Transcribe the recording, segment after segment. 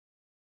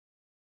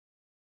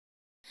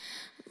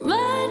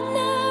Right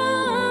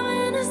now I'm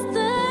in a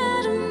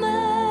state of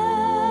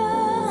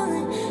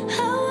mind. I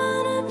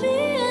wanna be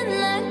in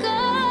like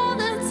all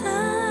the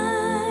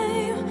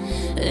time.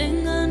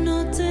 Ain't got no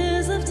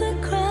tears left to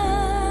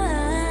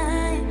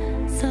cry.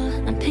 So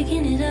I'm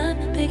picking it up,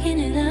 picking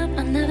it up.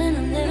 I'm living,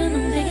 I'm living,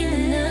 I'm picking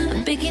it up.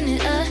 I'm picking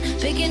it up,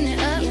 picking it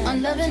up.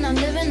 I'm loving, I'm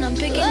living, I'm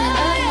picking it up.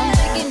 I'm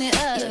picking it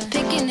up,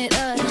 picking it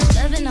up.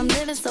 Loving, I'm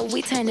living, so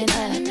we turn it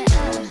up.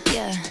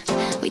 Yeah,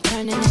 we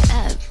turning it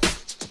up.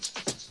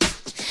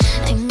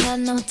 Ain't got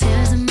no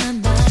tears in my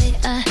body.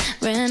 I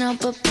ran out,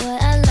 but boy,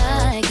 I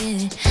like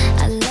it.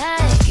 I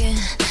like it,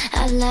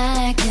 I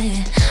like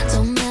it.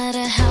 Don't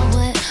matter how,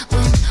 what,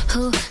 when,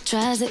 who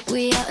tries it.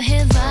 We out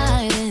here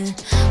vibing.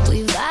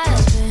 We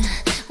vibing,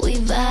 we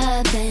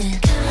vibing.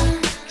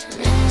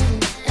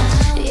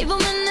 Even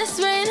when it's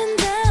raining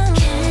down,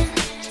 can't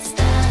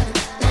stop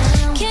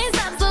now. Can't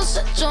stop, so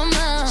shut your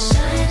mouth.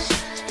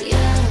 Shut your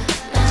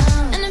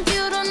mouth. And if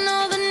you don't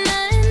know, then I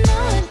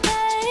know it,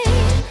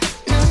 babe.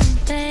 No,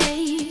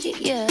 babe,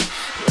 yeah.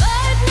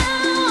 Right now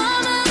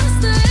I'm in a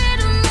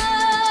state of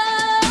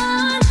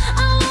mind.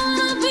 I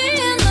wanna be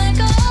in like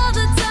all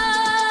the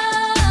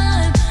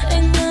time.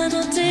 Ain't got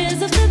no tears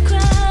left to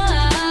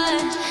cry.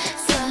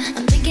 So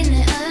I'm picking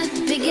it up,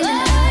 picking it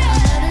up.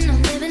 I'm loving, I'm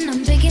living, I'm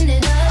picking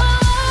it up.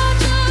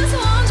 Just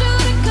want you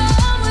to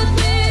come with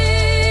me.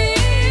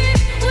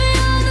 We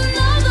on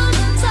another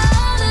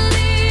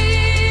mentality.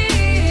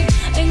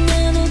 Ain't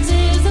got no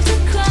tears left to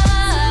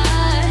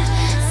cry.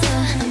 So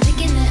I'm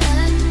picking it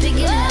up,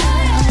 picking it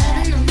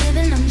up. I'm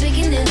living, I'm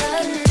picking it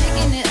up,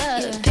 picking it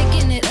up,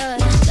 picking it up.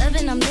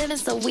 Loving, I'm living,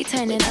 so we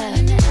turn it up.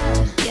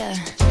 Yeah,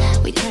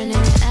 we turning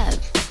it up.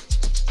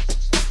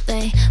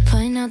 They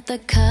point out the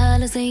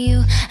colors in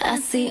you. I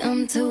see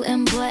them too,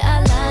 and boy, I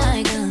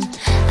like them.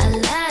 I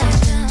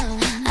like them,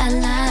 I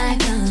like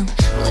them.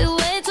 We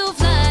way too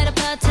fly to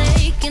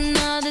partake in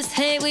all this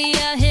hate. We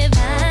out here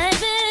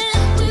vibing.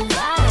 We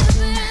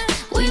vibing,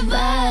 we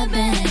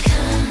vibing.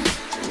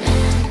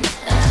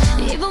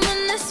 Even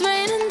when it's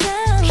raining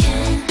down,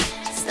 can't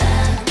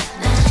stop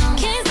now.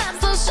 Can't stop,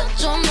 so shut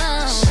your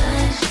mouth.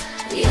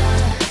 Shut your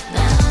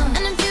mouth.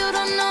 And if you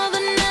don't know,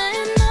 then I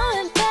know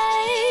it,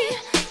 babe.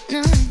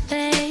 No,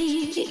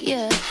 babe,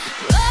 yeah.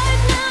 Right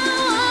now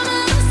I'm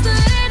in a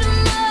state of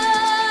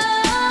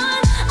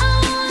mind. I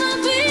wanna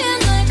be in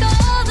like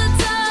all the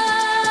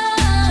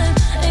time.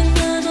 Ain't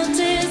got no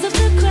tears left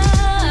to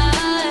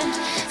cry.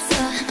 So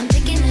I'm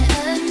picking it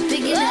up,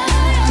 picking it up.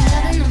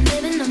 I'm loving, I'm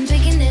living, I'm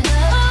picking it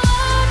up.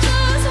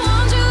 Just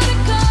want you to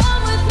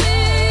come with me.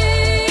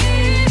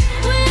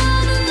 We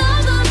on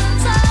another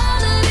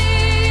mentality.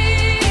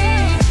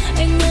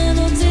 Ain't got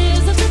no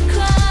tears left to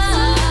cry.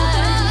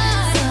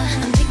 So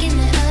I'm picking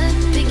it up,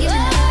 picking it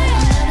up.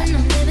 I'm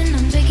loving, I'm living,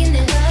 I'm picking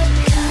it up.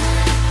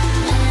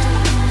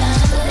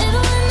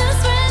 Even when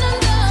it's raining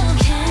down,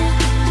 can't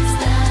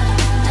stop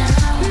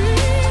now.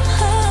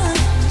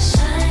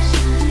 Shut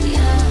your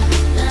mouth.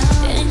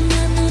 Ain't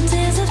got no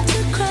tears left to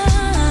cry.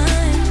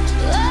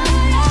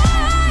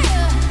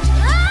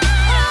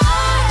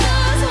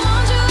 Just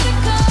want you to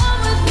come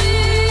with me.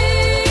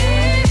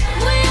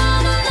 We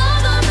on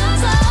another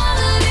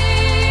mentality.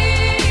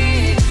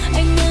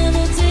 Ain't got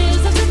no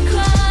tears left to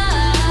cry.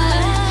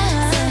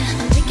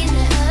 I'm picking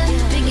it up,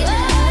 picking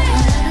it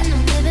up.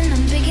 I'm living,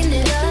 I'm picking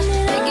it up,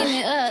 picking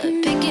it up,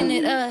 picking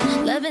it up.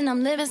 Loving,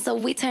 I'm living, so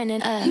we turn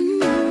it up.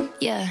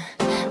 Yeah,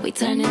 we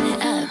turning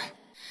it up.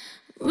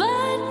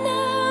 Right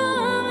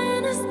now I'm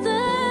in a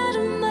state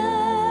of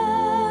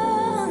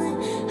mind.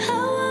 I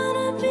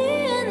wanna be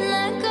in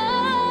like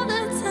all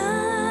the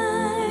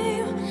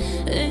time.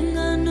 Ain't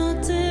got no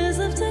tears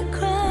left to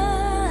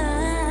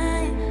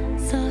cry.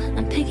 So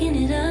I'm picking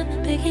it up,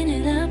 picking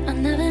it up.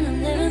 I'm loving,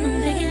 I'm living,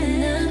 I'm picking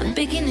it up. I'm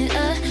picking it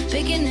up,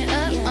 picking it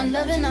up. I'm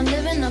loving, I'm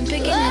living, I'm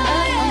picking it up.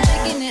 I'm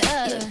picking it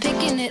up,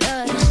 picking it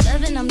up.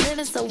 Loving, I'm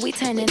living, so we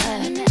turn it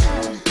up.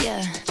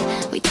 Yeah,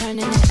 we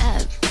turning it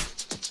up.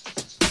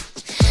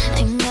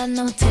 Ain't got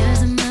no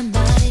tears in my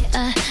body.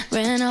 I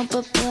ran out,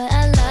 but boy,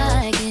 I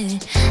like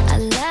it. I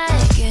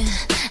like it,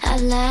 I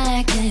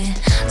like it.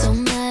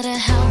 Don't matter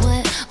how,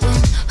 what,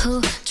 when,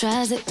 who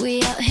tries it.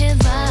 We out here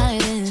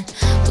vibing.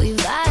 We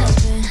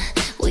vibing,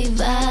 we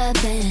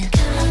vibing.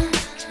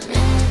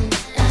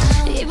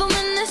 Even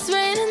when it's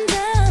raining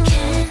down,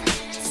 can't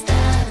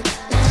stop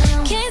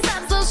now. Can't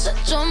stop, so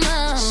shut your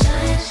mouth.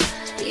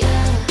 Shut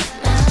your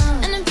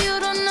mouth. And if you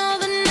don't know,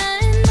 then I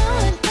know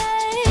it,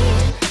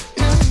 babe.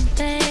 No,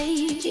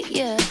 babe,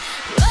 yeah.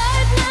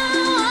 Right now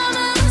I'm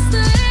in a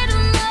state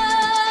of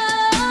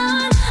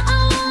mind. I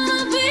wanna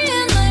be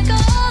in like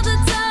all the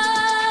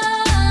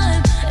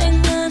time. Ain't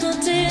got no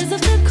tears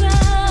left to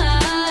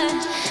cry.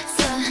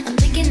 So I'm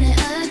picking it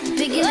up,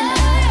 picking it up.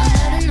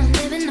 I'm loving, I'm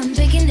living, I'm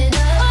picking it up.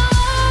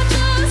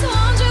 Just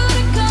want you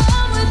to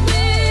come with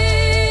me.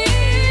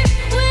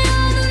 We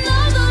on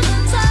another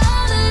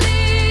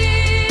mentality.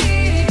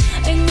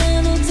 Ain't got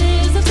no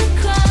tears left to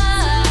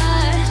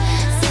cry.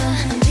 So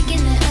I'm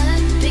picking it up,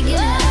 picking it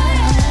up.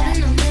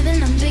 I'm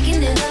loving, I'm living, I'm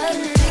picking it up,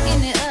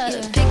 picking it up,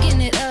 picking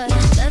it up.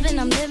 Loving,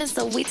 I'm living,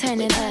 so we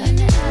turn it up.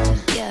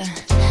 yeah,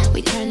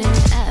 we turning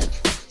it up.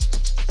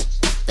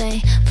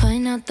 They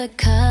point out the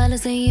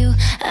colors in you,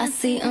 I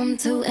see them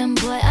too, and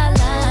boy, I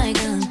like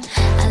them.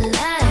 I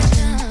like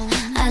them,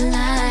 I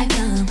like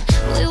them.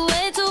 We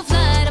way too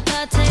fly to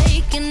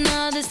partake in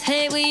all this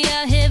hate, we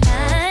out here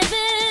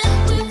vibing.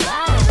 We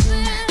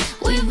vibing,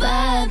 we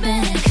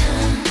vibing.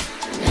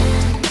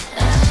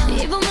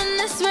 Even when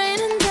it's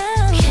raining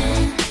down,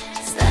 can't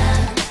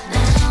stop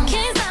now.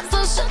 Can't stop, so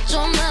shut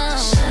your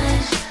mouth.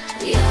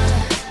 Shut your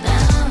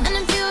mouth. And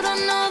if you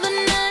don't know, then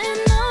now you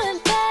know it,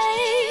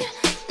 babe.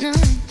 Know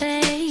it,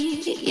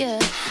 babe, yeah.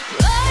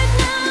 Right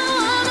now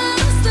I'm in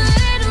a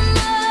state of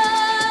mind.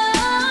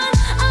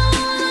 I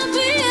wanna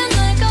be in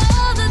like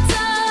all the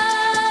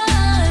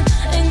time.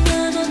 Ain't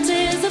got no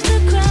tears left to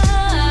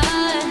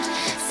cry.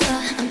 So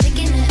I'm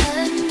picking it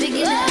up,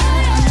 picking it up.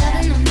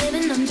 I'm loving, I'm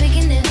living, I'm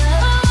picking it up.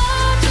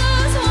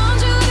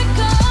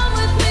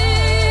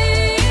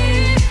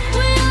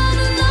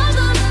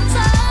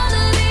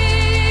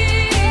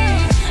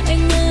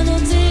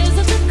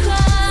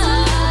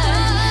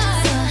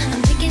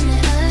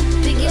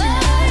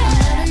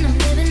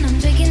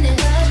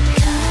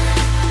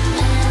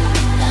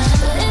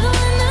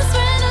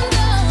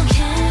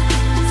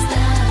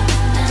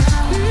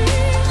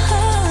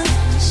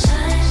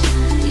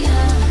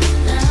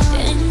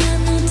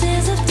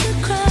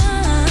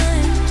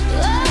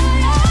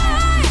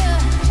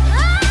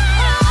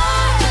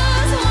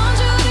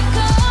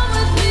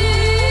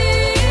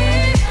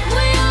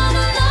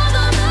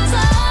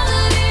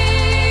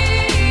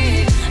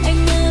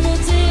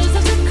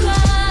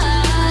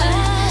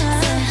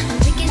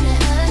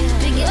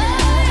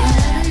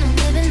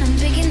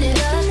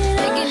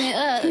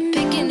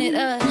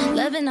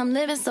 I'm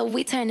living, so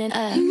we turning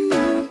up.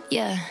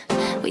 Yeah,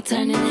 we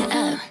turning it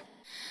up.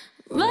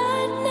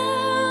 Right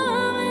now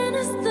I'm in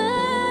a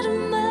state of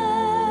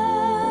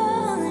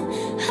mind.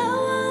 I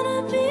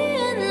wanna be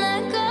in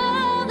like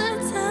all the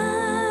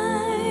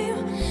time.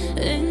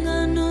 Ain't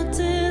got no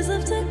tears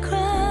left to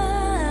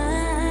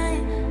cry.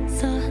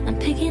 So I'm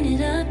picking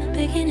it up,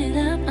 picking it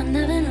up. I'm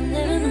loving, I'm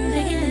living, I'm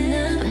picking it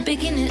up. I'm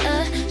picking it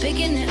up,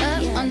 picking it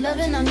up. I'm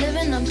loving, I'm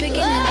living, I'm picking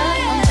it up.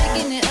 I'm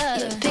picking it up,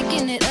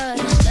 picking it up.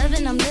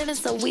 I'm living,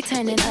 so we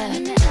turning up.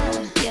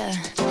 Yeah,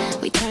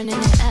 we turning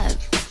it up.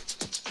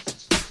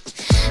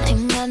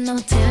 Ain't got no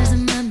tears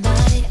in my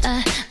body.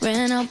 I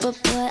ran out,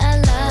 but boy, I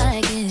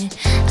like it.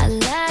 I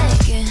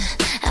like it,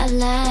 I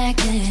like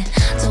it.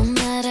 Don't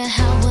matter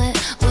how, what,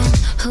 when,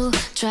 who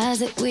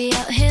tries it. We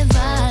out here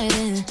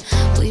vibing.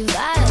 We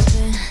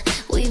vibing,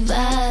 we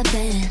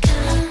vibing.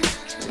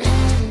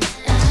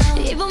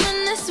 Even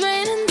when it's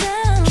raining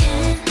down,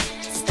 can't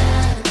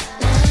stop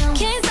now.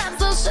 Can't stop,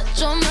 so shut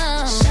your mouth.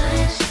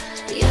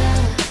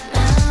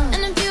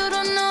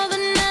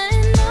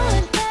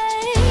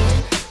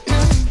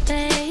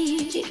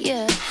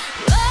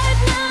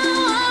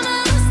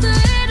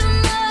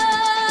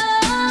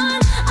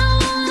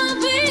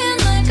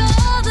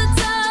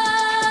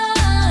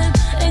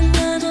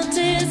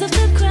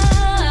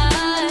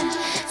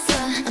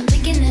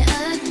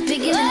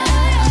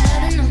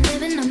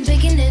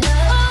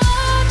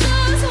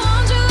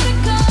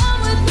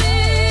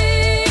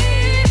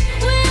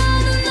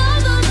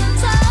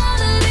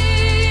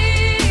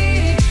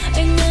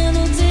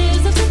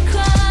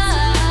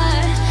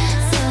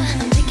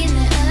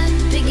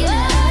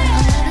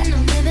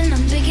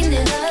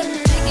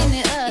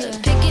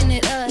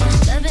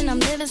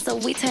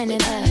 We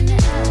turning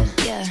up,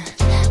 yeah,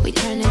 we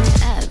turning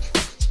it up.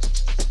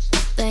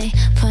 They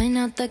point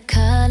out the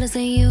colors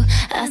in you,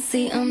 I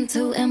see them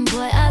too, and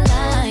boy, I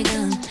like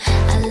them.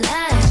 I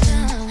like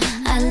them,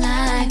 I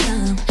like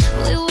them.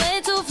 We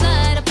way too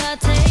fly to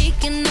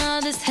partake in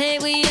all this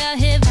hate, we out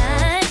here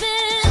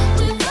vibing.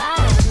 We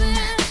vibing,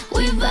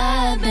 we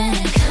vibing.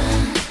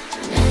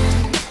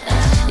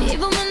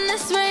 Even when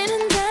it's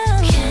raining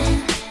down,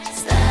 can't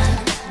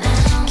stop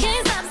now.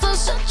 Can't stop, so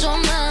shut your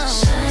mouth.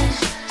 Shut your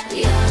mouth.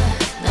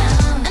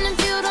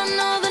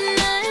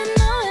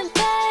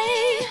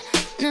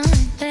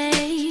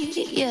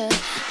 Yeah.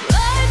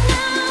 Right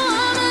now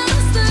I'm in a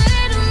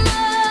state of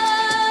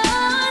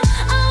mind.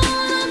 I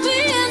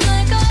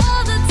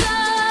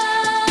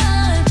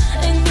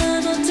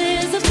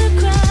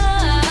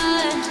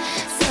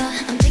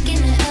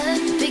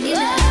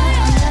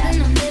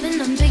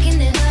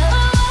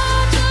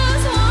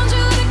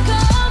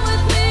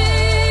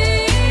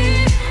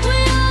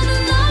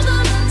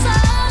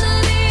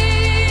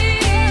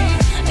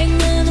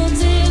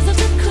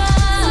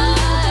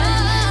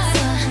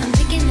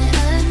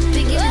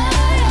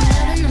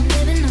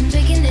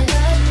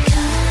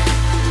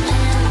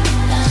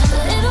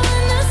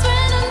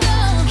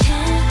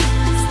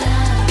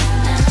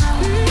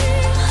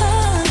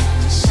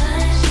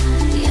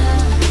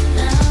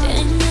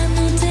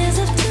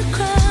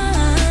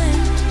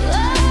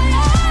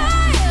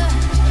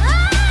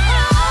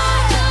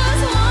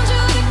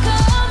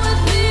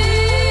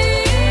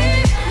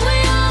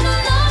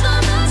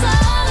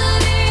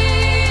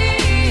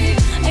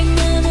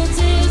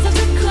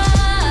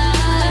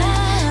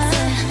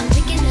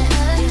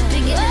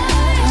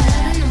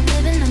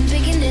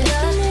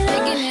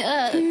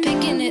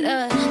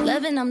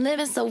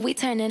living, so we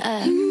turning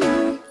up.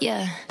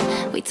 Yeah,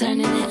 we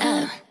turning it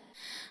up.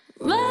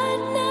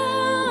 Right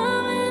now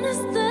I'm in a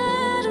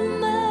state of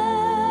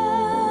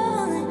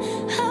mind.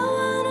 I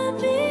wanna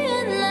be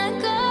in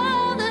like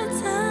all the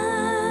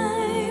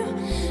time.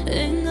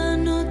 Ain't got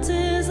no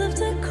tears left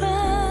to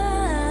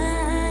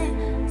cry.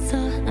 So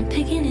I'm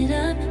picking it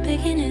up,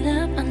 picking it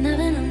up. I'm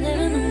living, I'm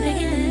living, I'm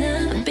picking it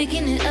up. I'm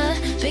picking it up,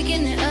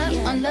 picking it up.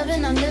 I'm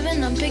loving, I'm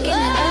living, I'm picking it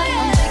up.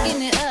 I'm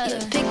picking it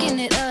up, picking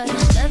it up.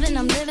 Loving,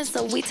 I'm living,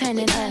 so we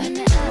turning up.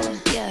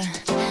 Yeah,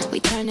 we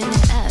turning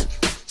it up.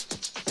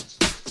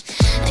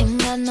 Ain't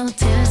got no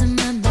tears in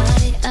my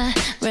body. I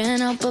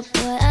ran out, but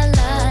boy, I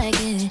like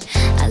it.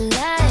 I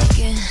like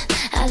it,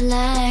 I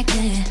like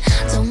it.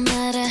 Don't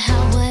matter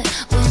how, what,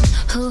 when,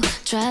 who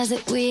tries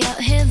it. We out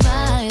here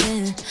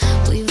vibing.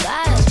 We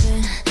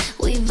vibing,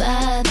 we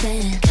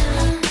vibing.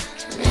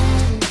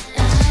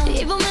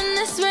 Even when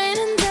it's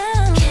raining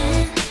down,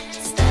 can't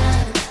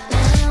stop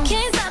now.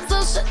 Can't stop, so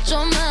shut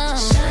your mouth.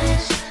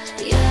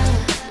 Shut your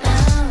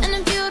mouth. And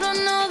if you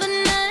don't know, then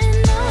I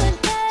know it,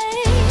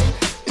 babe.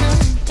 No,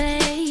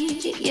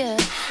 babe, yeah.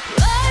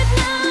 Right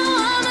now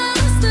I'm in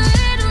a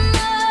state of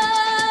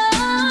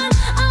mind.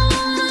 I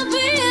wanna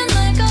be in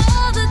like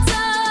all the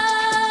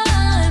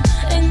time.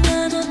 Ain't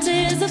got no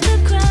tears left to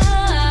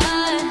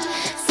cry.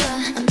 So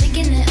I'm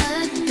picking it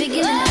up, picking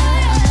it up.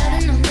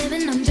 I'm loving, I'm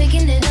living, I'm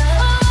picking it up.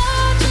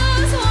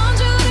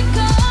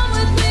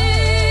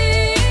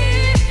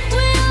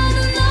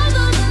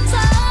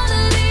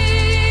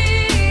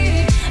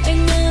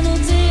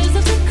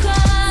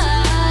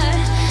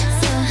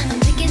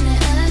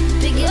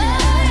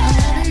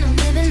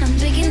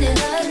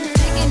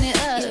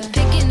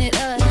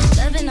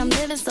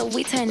 So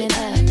we turning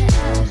up,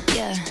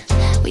 yeah,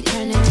 we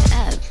turning it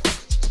up.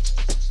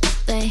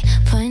 They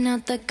point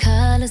out the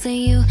colors in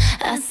you,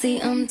 I see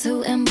them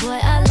too, and boy,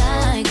 I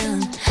like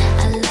them,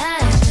 I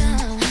like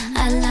them,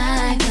 I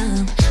like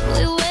them.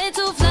 We way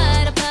too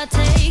fly to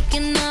partake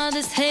in all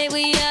this hate,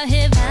 we out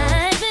here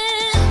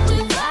vibing,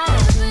 we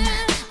vibing,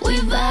 we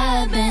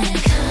vibing.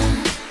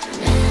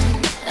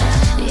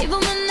 Even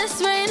when it's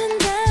raining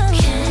down,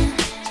 can't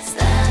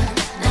stop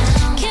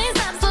now. Can't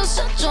stop,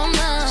 so shut your mouth.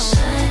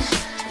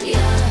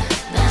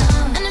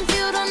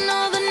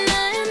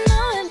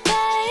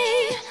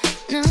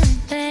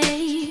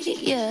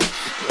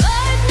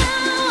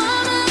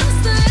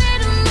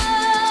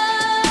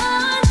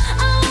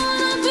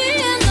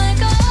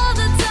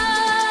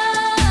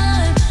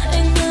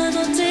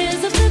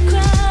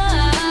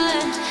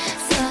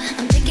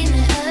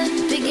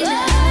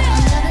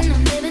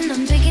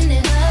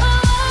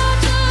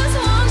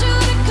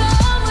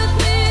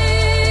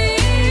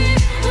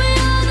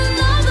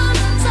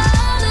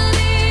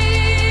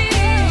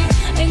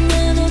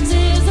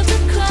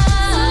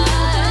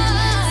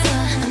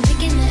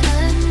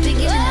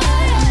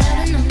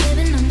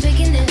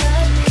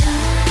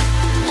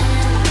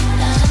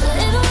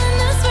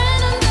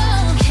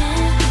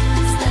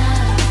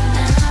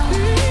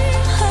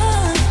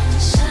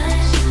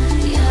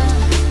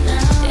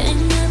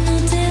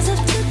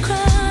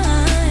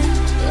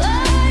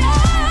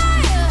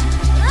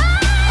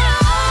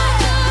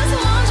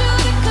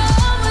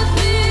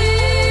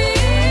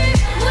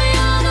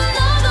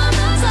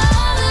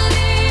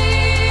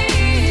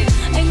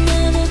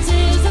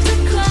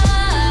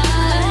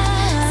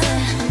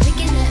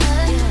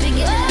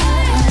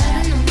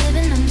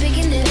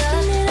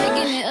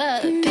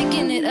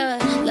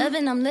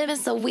 I'm living,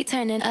 so we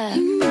turning up,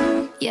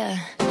 yeah,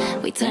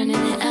 we turning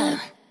it up.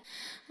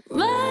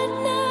 Right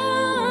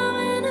now I'm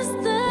in a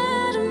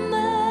state of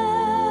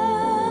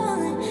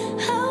mind.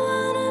 I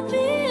wanna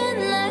be in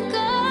like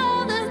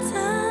all the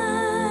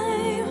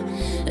time.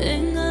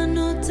 Ain't got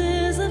no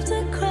tears left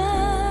to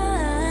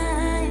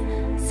cry.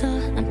 So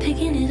I'm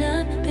picking it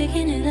up,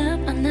 picking it up.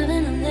 I'm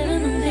loving, I'm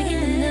living, I'm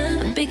picking it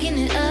up. I'm picking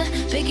it up,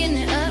 picking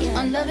it up.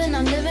 I'm loving,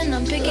 I'm living,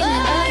 I'm picking it up.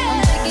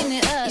 I'm picking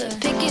it up,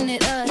 picking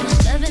it up.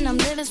 Loving, I'm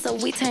living, so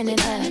we turning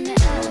up,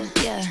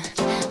 yeah,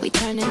 we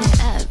turning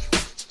it up.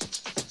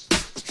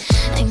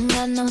 Ain't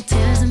got no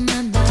tears in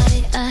my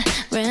body. I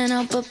ran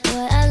out, but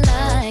boy, I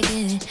like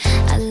it.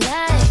 I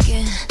like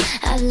it,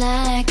 I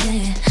like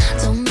it.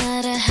 Don't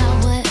matter how,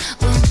 what,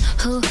 when,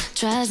 who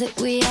tries it.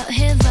 We out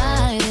here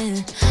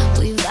vibing.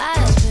 We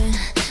vibing,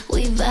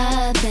 we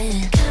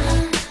vibing.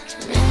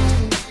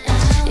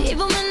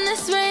 Even when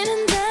it's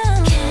raining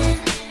down, can't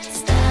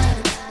stop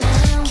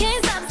now.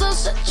 Can't stop,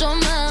 so shut your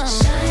mouth.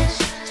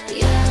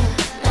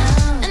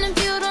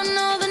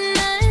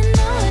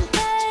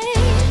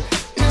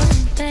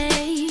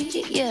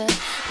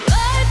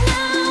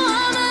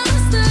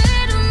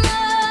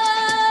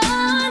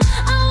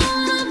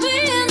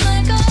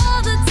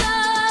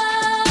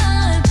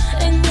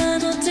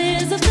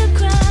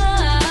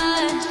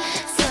 Cry.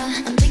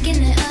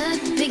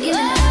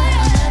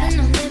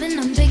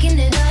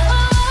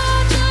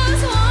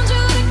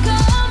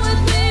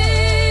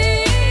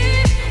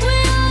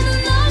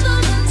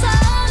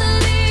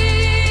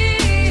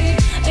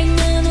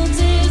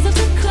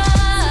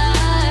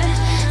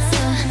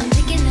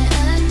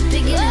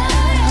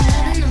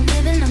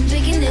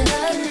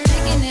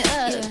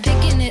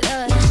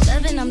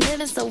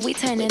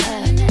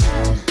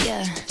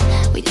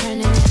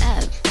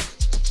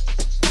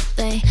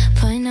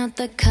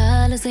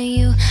 colors in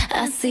you,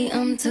 I see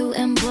them too,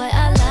 and boy,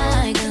 I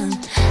like them.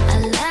 I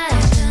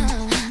like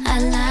them, I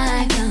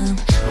like them.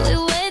 We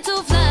way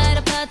too fly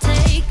to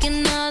partake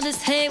in all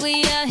this hate.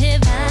 We out here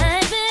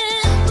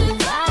vibing, we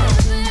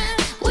vibing,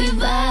 we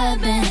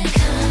vibing.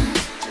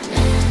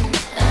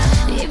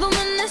 Even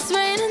when it's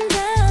raining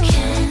down,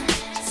 can't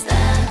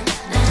stop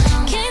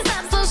now. Can't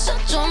stop, so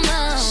shut your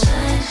mouth.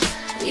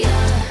 Shut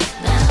your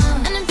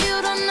mouth. And if you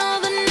don't know,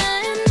 then now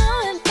you know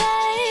it,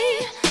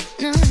 babe.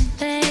 Know it,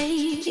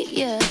 babe,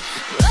 yeah.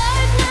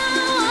 Right now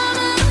I'm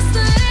in a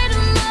state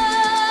of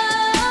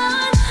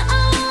mind. I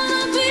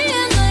wanna be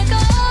in like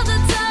all the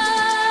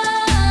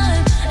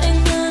time.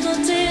 Ain't got no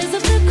tears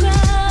left to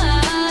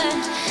cry.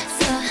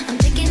 So I'm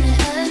picking it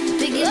up,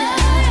 picking it up.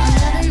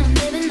 I'm loving, I'm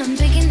living, I'm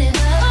picking it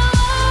up.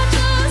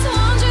 Just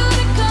want you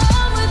to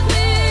come with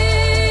me.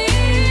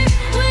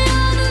 We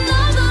on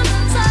another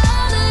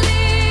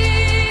mentality.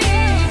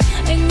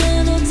 Ain't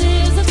got no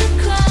tears left to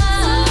cry.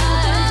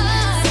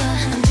 So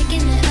I'm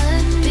picking it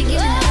up, picking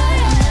it up.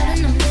 I'm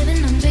loving, I'm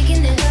living, I'm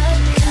picking it up.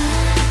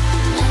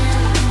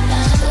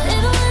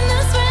 Even when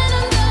it's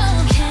raining down,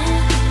 can't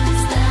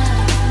stop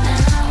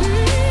now.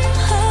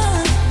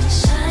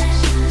 Shut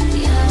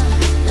your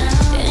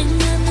mouth. Ain't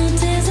got no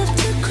tears left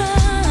to cry.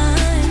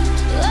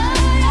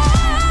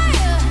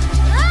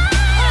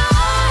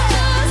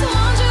 Just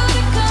want you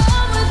to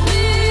come with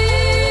me.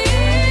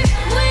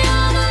 We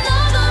on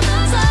another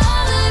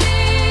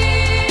mentality.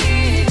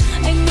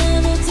 Ain't got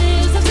no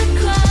tears left to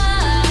cry.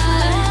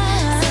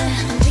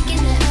 I'm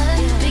picking it up,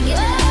 picking it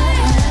up.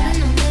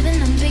 I'm living,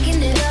 I'm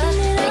picking it up,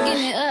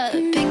 picking it up,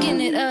 picking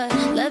it up.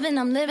 Loving,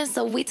 I'm living,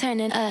 so we turn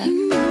it up.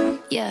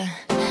 Yeah,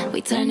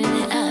 we turning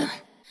it up.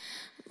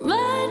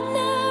 Right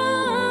now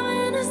I'm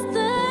in a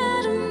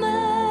state of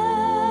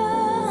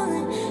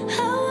mind. I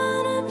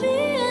wanna be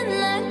in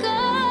like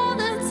all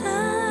the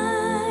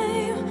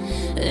time.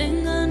 Ain't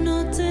got no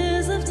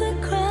tears left to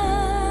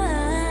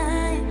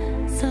cry.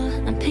 So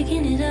I'm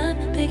picking it up,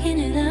 picking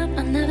it up.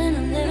 I'm loving,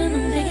 I'm living,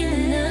 I'm picking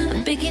it up.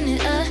 I'm picking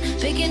it up,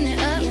 picking it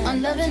up. I'm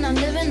loving, I'm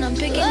living, I'm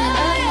picking it up.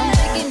 I'm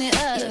picking it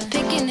up,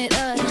 picking it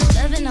up.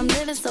 Loving, I'm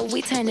living, so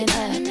we turn it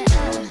up.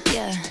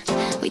 Yeah,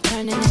 we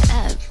turning it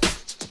up.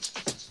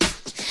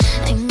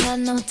 Ain't got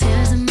no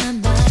tears in my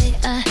body.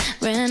 I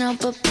ran out,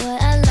 but boy,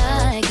 I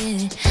like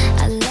it.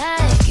 I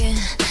like it,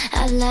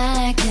 I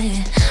like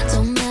it.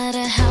 Don't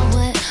matter how,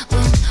 what,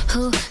 when,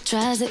 who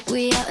tries it.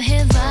 We out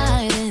here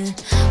vibing,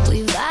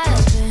 we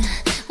vibing,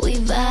 we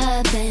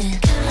vibing.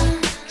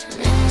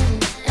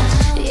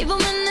 Even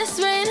when it's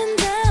raining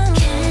down,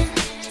 can't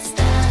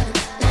stop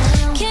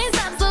now. Can't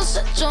stop, so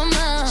shut your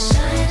mouth.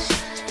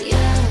 Shut your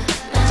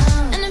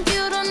mouth. And if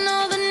you don't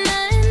know, then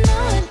now you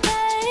know it,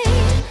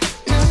 babe.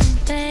 Know it,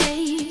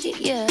 babe,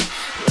 yeah.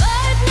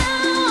 Right now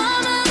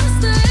I'm in a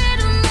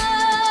state of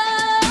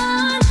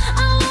mind.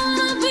 I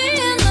wanna be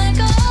in like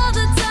all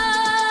the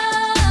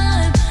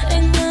time.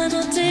 Ain't got no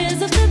tears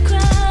left to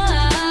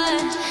cry.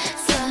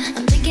 So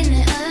I'm picking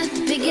it up,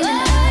 picking it up.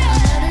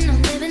 I'm loving, I'm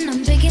living, I'm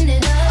picking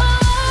it up.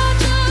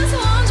 Just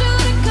want you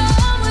to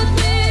come with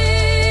me.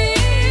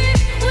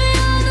 We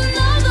on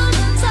another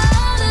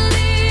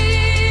mentality.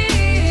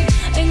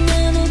 Ain't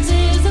got no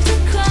tears left to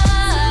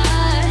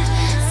cry.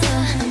 So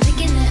I'm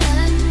picking it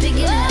up,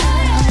 picking it up.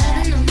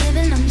 I'm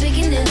loving, I'm living, I'm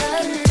picking it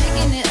up,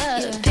 picking it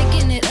up,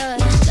 picking it up.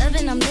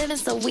 Loving, I'm living,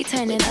 so we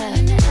turn it up.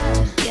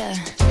 Yeah,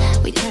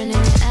 we turning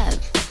it up.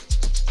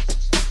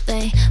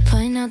 They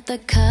point out the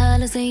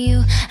colors in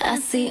you, I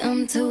see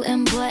them too,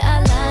 and boy, I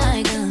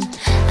like them.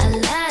 I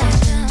like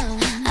them,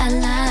 I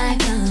like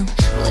them.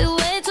 We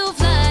way too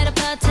fly to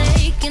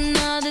partake in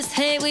all this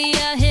hate. We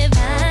out here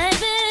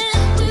vibing,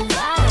 we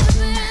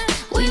vibing,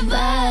 we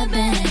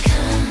vibing.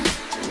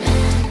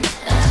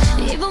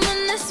 Even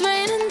when it's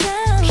raining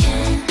down,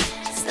 can't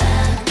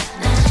stop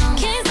now.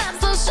 Can't stop,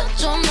 so shut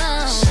your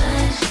mouth.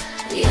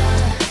 Shut your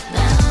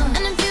mouth.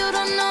 And if you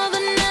don't know,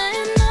 then now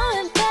you know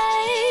it,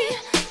 babe.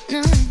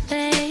 Know it,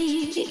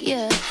 babe,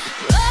 yeah.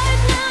 Right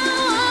now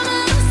I'm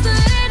in a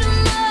state of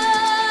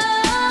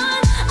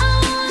mind. I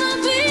wanna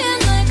be in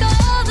like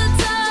all the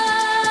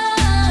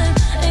time.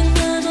 Ain't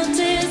got no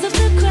tears left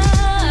to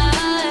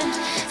cry.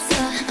 So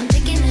I'm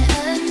picking it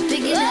up,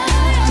 picking it up.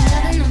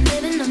 I'm loving, I'm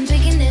living, I'm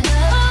picking it up.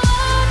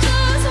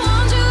 Just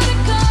want you to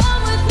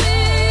come with me.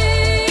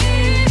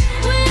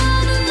 We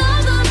on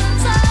another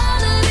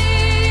mentality.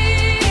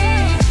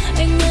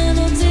 Ain't got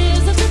no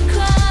tears left to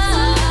cry.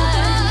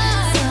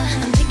 So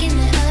I'm picking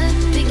it up,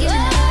 picking it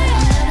up.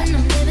 I'm loving,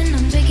 I'm living,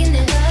 I'm picking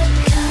it up.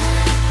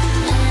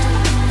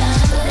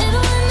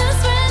 Even when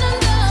it's raining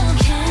down,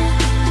 can't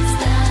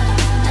stop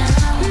now.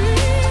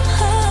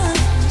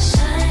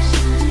 Shut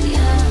your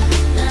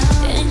mouth.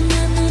 Ain't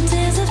got no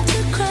tears left to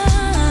cry.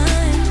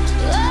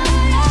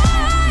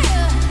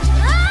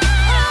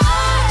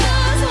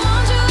 Just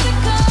want you to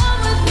come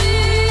with me.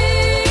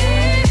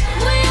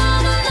 We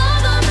on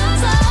another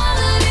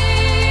mentality.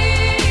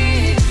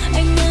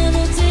 Ain't got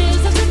no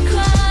tears left to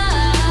cry.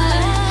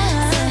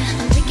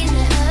 I'm picking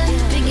it up,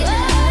 picking it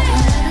up.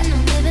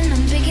 I'm living,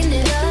 I'm picking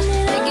it up,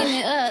 picking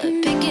it up,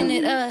 picking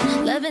it up.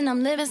 Loving,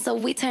 I'm living, so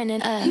we turn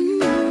it up.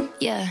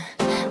 Yeah,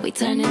 we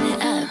turning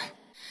it up.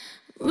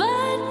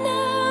 Right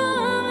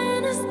now I'm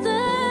in a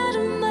state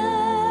of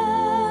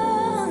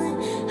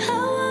mind. I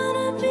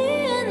wanna be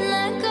in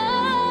like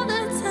all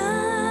the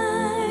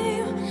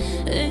time.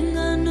 Ain't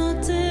got no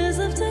tears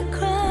left to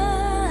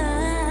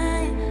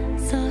cry.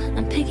 So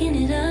I'm picking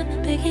it up,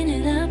 picking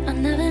it up.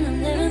 I'm living,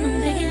 I'm living,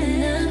 I'm picking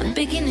it up. I'm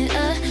picking it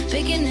up,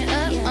 picking it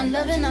up. I'm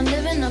loving, I'm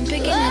living, I'm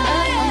picking it up.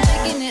 I'm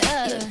picking it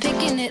up,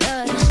 picking it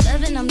up.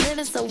 Loving, I'm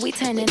living, so we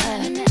turn it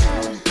up.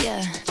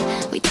 Yeah,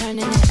 we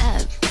turning it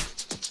up.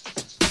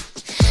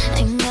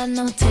 Ain't got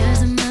no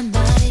tears in my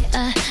body.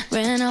 I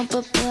ran out,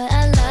 but boy,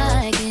 I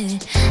like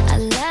it. I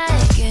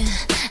like it,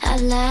 I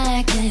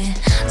like it.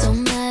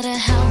 Don't matter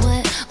how,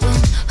 what,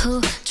 when,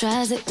 who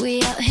tries it.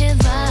 We out here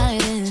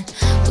vibing.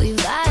 We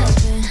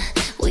vibing,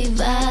 we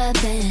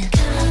vibing.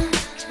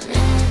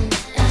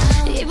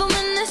 Even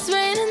when it's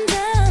raining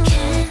down,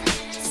 can't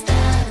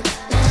stop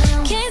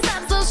now. Can't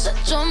stop, so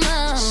shut your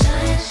mouth.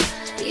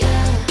 Shut your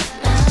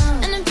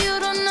mouth. And if you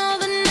don't know,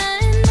 then I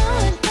know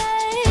it,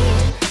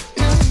 babe.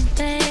 Know it,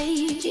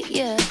 babe,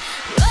 yeah.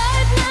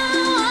 Right now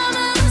I'm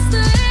in a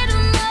state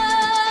of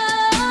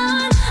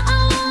mind. I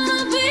wanna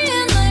be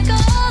in like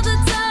all the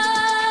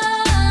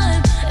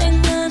time. Ain't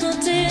got no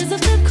tears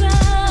left to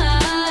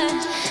cry.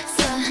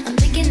 So I'm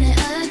picking it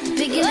up,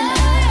 picking it up.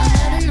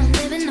 I'm loving, I'm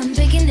living, I'm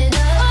picking it up.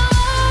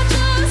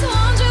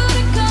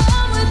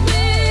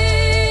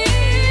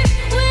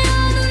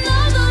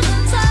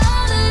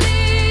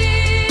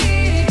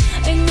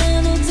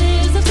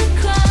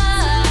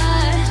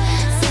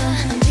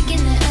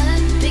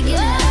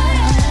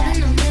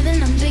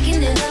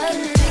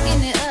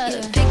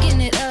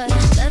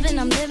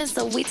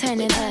 So we turn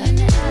it up,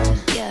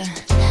 yeah,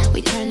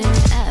 we turning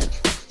it up.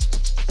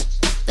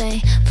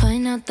 They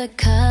point out the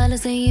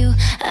colors in you,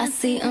 I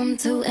see them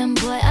too, and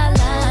boy, I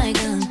like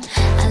them,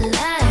 I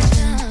like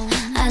them,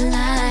 I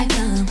like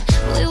them.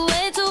 We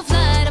way too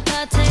fly to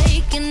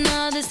partake in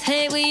all this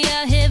hate, we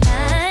out here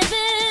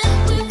vibing,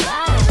 we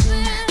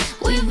vibing,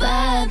 we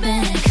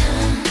vibing.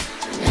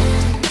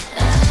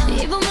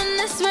 Even when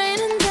it's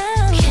raining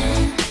down,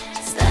 can't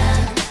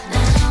stop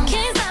now.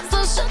 Can't stop,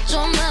 so shut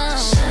your mouth.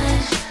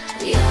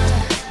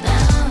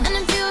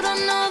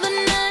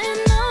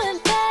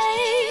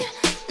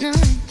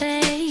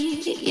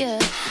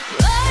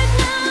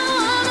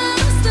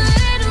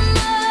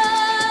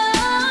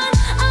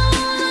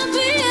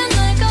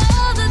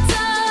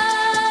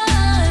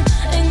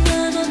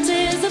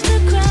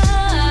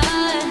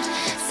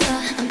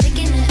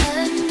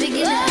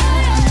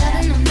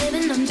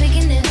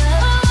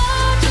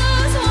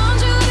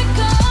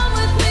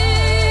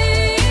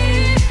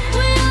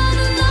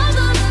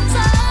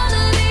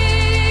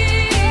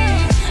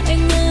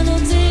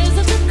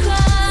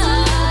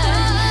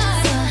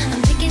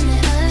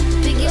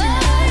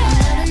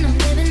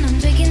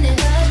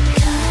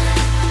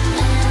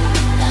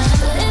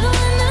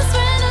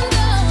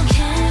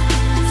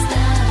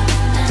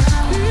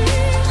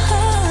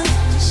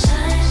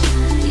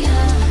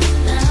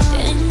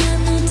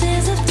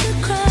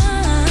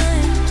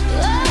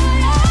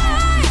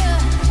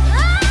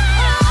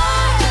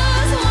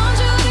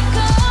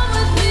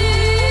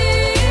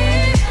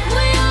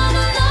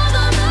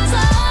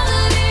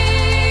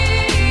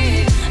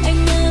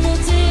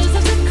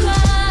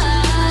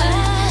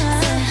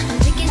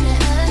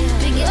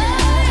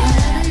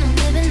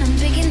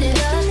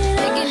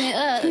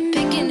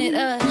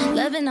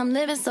 I'm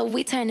living, so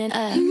we turn it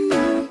up.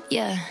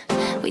 Yeah,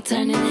 we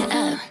turning it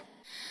up.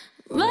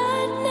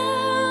 Right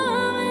now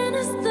I'm in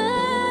a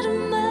state of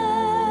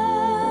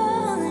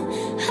mind.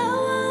 I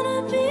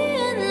wanna be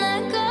in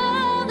like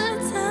all the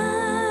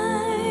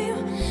time.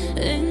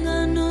 Ain't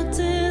got no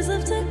tears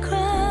left to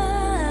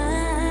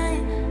cry.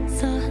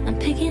 So I'm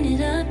picking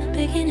it up,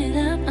 picking it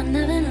up. I'm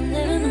living, I'm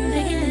living, I'm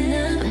picking it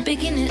up. I'm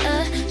picking it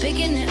up,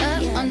 picking it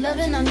up. I'm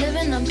loving, I'm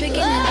living, I'm picking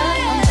it up.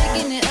 I'm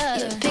picking it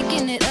up,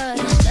 picking it up.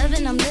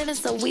 Loving, I'm living,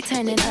 so we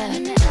turn it up.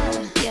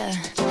 Yeah,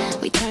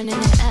 we turning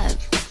it up.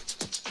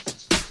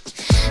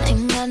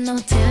 Ain't got no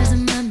tears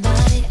in my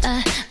body.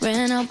 I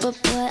ran out,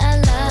 but boy, I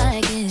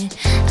like it.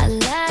 I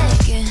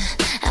like it,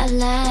 I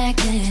like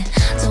it.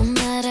 Don't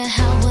matter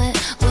how, what,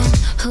 when,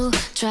 who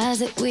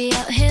tries it. We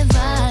out here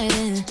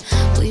vibing.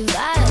 We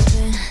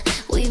vibing,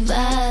 we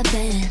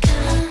vibing.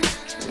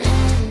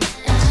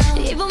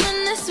 Even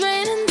when it's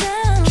raining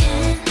down,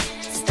 can't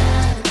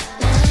stop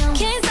now.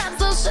 Can't stop,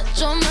 so shut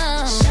your mouth.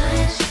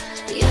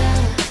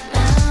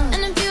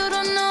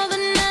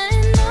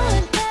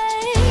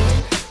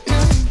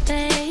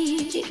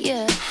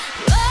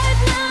 Right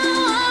now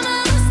I'm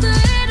in a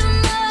state of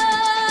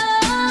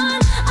mind.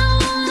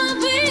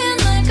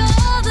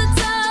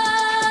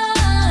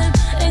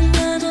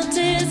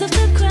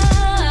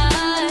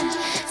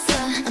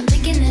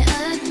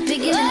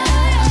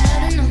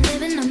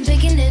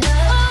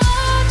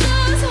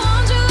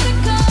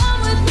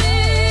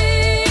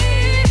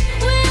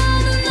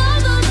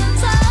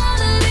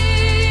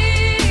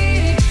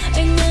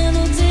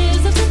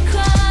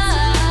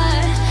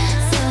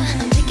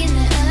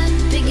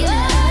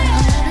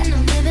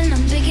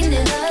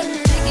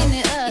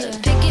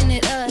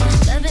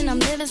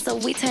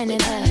 we turn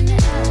it up.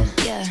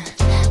 Yeah,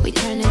 we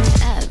turning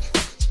it up.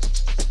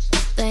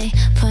 They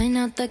point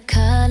out the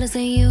colors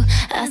in you,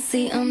 I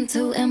see them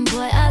too, and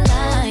boy, I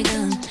like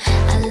them.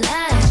 I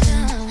like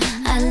them,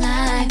 I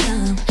like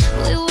them.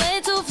 We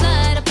way too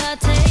fly to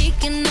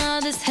partake in all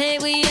this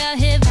hate, we out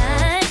here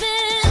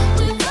vibing.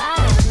 We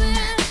vibing,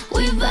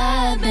 we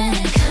vibing.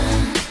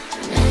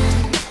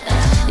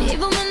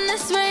 Even when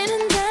it's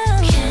raining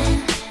down,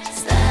 can't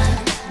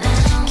stop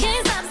now.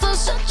 Can't stop,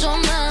 so shut your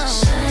mouth.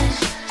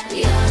 Shut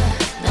your mouth.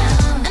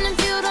 And if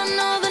you don't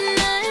know, then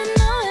now you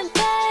know it,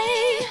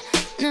 babe.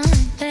 Know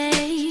it,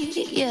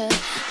 babe, yeah.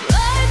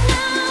 Right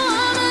now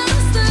I'm in a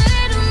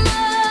state of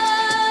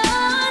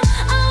mind.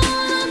 I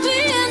wanna be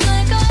in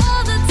like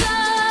all the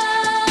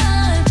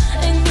time.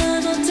 Ain't got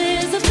no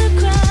tears left to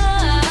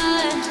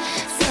cry.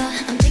 So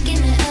I'm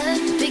picking it up,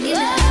 picking it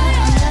up.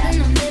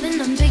 I'm loving, I'm living,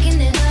 I'm picking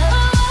it up.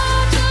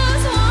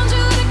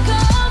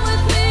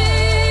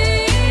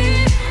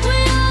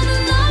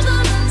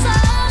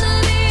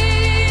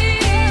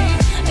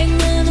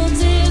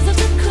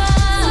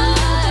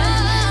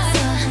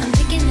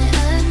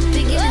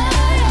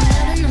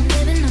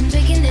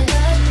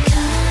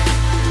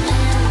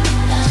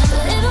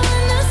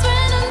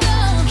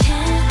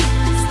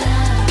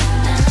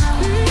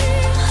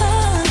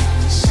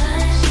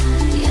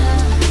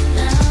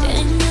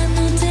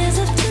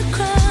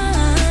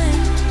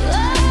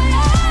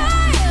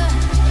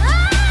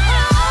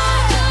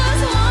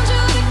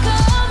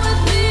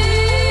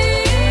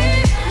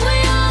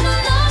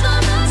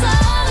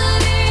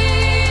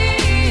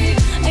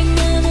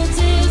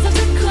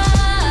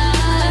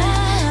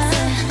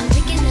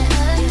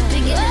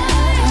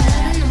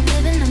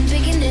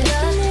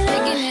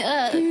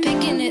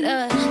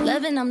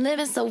 I'm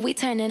living, so we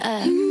turn it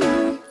up.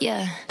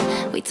 Yeah,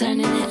 we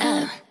turning it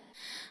up.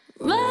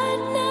 Right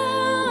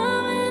now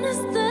I'm in a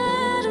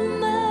state of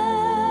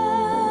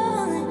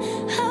mind.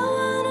 I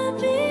wanna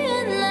be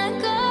in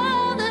like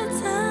all the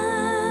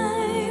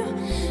time.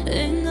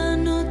 Ain't got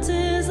no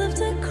tears left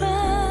to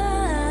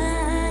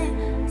cry.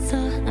 So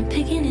I'm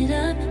picking it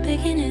up,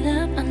 picking it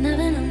up. I'm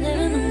loving, I'm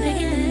living, I'm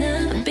picking it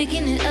up. I'm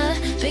picking it up,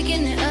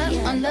 picking it up.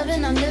 I'm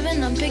loving, I'm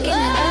living, I'm picking it up.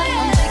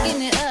 I'm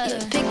picking it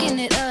up, picking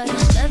it up.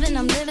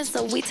 I'm living,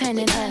 so we turn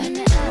it up.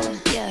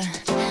 Yeah,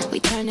 we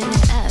turning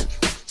it up.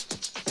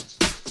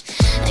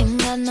 Ain't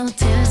got no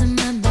tears in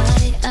my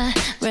body. I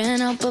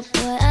ran out, but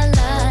boy, I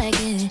like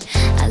it.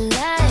 I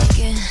like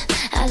it,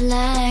 I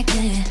like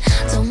it.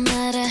 Don't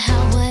matter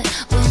how, what,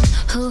 when,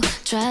 who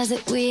tries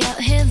it. We out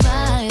here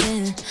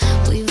vibing.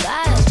 We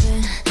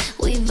vibing,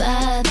 we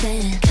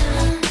vibing.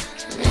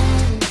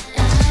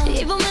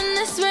 Even when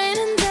it's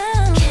raining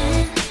down,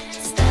 can't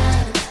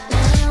stop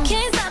now.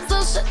 Can't stop,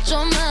 so shut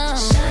your mouth.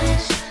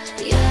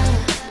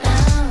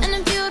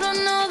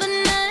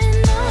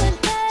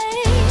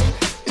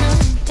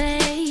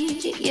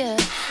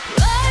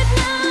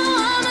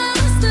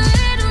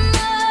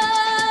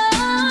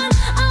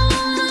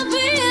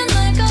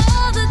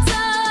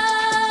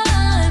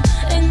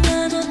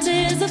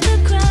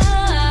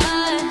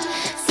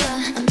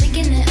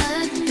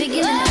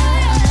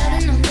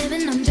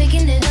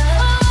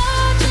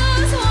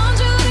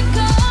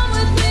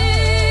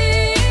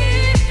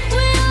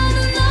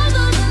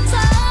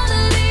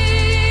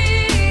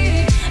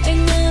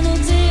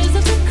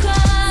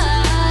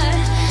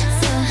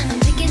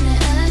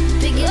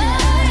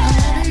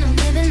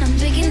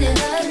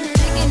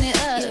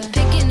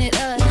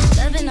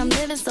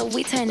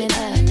 We turn it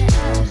up,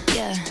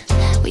 yeah,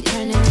 we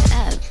turning it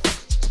up.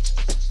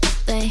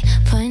 They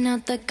point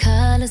out the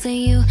colors in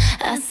you,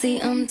 I see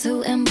them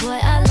too, and boy,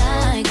 I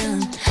like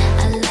them.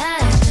 I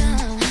like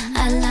them,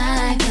 I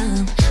like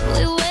them.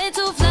 We way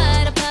too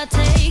fly to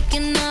partake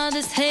in all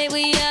this hate,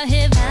 we out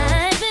here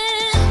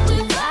vibing. We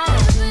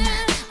vibing,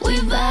 we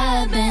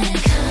vibing.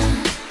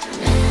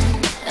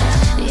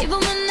 Even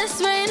when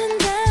it's raining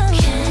down,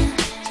 can't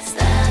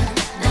stop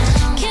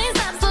now. Can't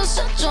stop, so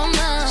shut your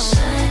mouth. Shut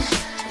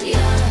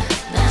your mouth.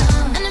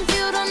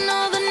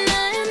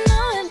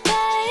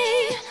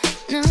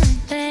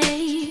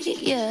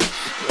 Yeah.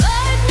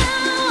 Right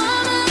now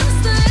I'm in a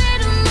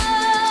state of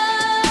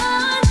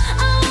mind.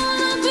 I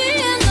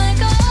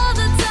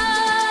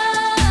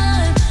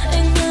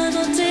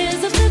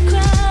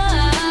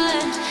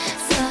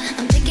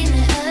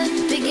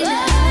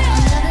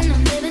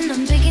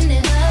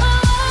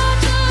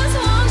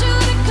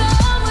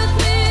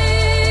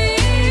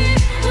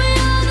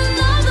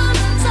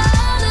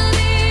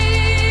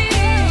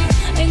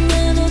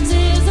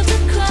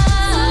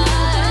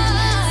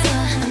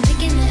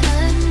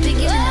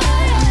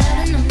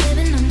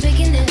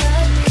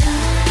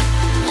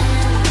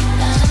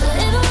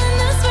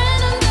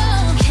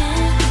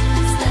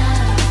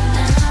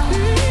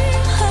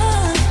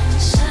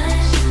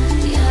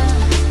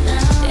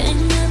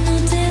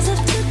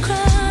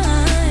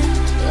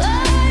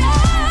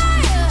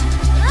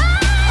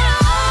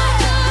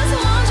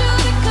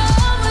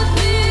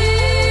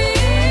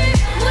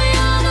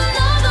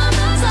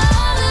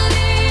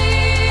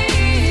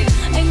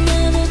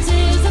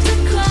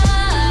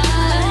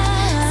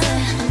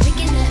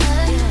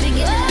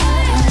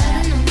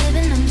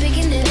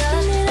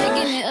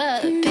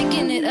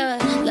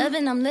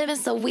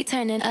living, so we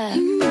turn it up.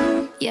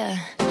 Yeah,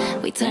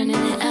 we turning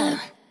it up.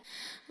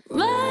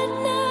 Right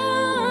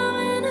now I'm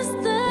in a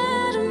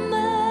state of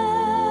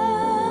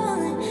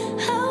mind.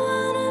 I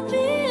wanna be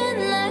in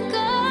like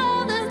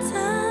all the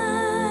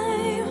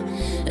time.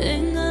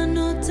 Ain't got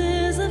no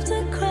tears left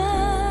to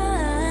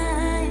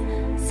cry.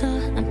 So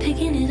I'm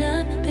picking it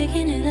up,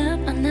 picking it up.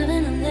 I'm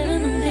living, I'm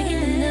living, I'm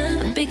picking it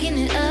up. I'm picking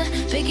it up,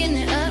 picking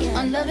it up.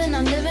 I'm loving,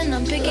 I'm living,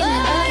 I'm picking it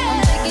up.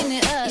 I'm picking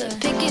it up,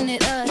 picking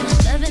it up.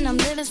 Loving, I'm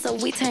living, so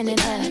we turn it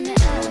up.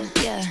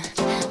 Yeah,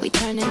 we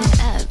turning it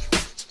up.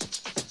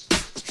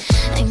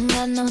 Ain't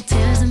got no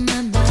tears in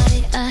my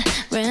body. I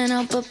ran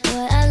out, but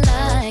boy, I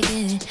like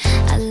it.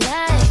 I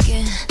like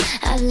it,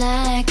 I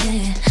like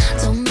it.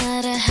 Don't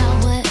matter how,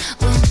 what,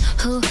 when,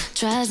 who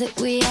tries it.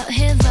 We out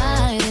here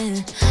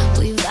vibing.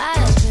 We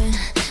vibing,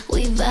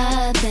 we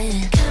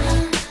vibing.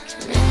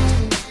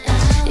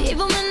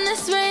 Even when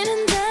it's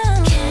raining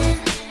down, can't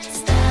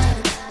stop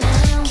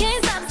now.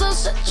 Can't stop, so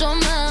shut your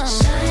mouth.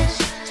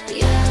 Shut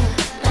your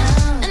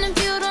mouth. And if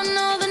you don't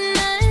know, then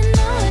I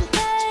know it,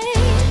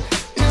 babe.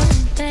 No,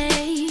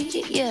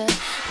 babe, yeah.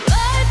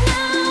 Right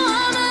now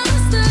I'm in a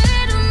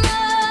state of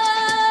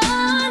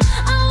mind.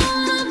 I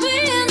wanna be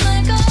in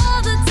like all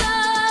the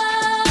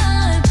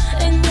time.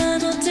 Ain't got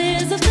no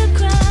tears left to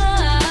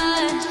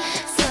cry.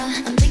 So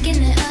I'm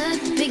picking it up,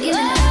 picking it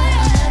up.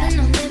 I'm loving,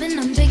 I'm living,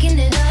 I'm picking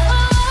it up.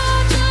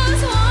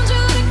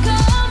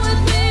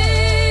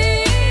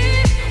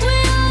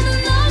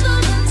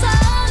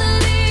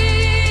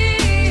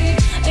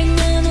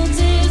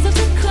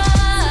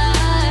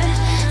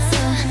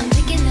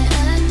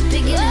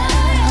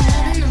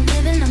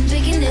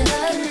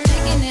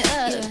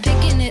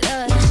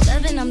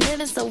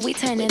 So we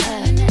turn it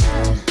up,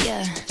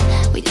 yeah,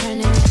 we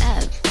turning it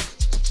up.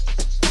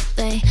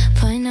 They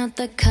point out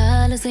the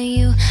colors in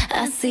you,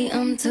 I see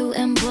them too,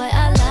 and boy,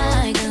 I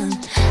like them,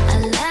 I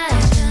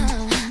like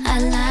them, I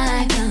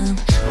like them.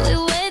 We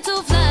way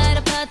too fly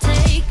to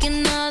partake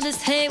in all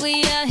this hate,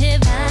 we out here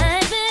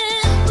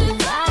vibing, we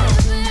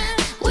vibing,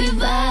 we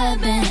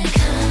vibing.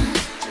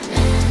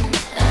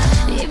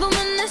 Even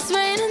when it's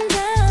raining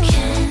down,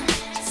 can't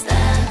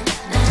stop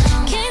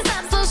now. Can't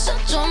stop, so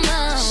shut your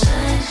mouth.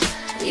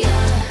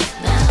 Yeah.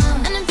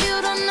 And if you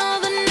don't know,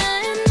 then I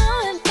know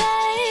it,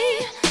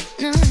 babe.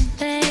 Know it,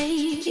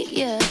 babe,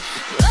 yeah.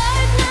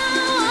 Right now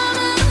I'm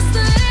in a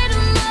state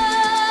of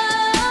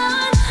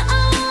mind.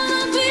 I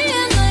wanna be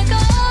in like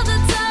all the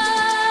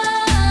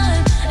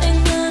time.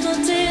 Ain't got no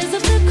tears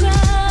left to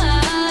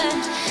cry.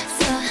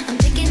 So I'm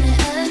picking it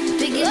up,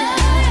 picking it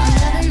up.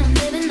 I'm loving, I'm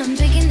living, I'm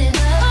picking it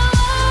up. Oh,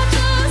 I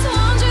just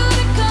want you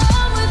to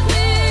come with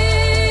me.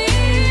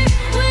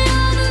 We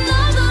are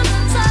another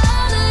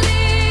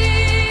mentality.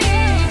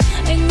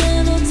 Ain't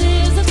got no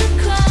tears left to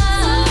cry.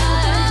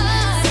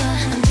 So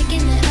I'm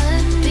picking it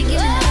up, picking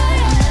it up.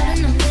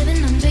 I'm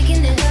loving, I'm living, I'm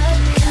picking it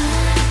up.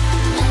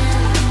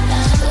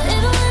 But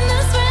even when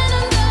it's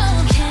raining down,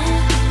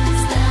 can't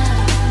stop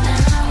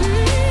now.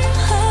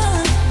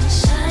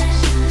 Shut your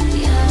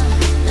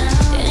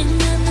mouth. Ain't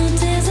got no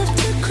tears left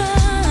to cry.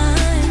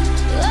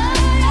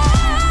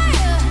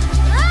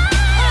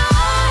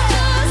 I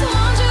just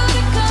want you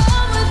to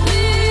come with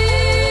me.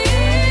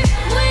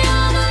 We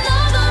on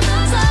another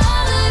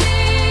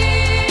mentality.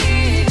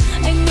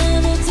 Ain't got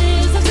no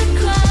tears left to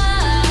cry.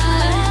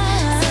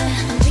 So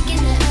I'm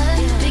picking it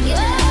up, picking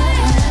it up.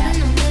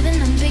 I'm loving,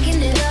 I'm living, I'm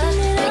picking it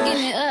up.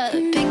 Picking it up,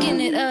 picking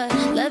it up.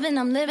 Loving,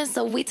 I'm living,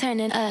 so we turn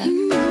it up.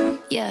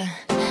 Yeah,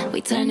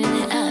 we turning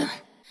it up.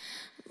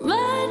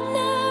 Right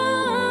now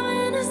I'm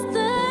in a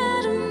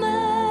state of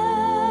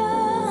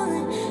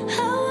mind. I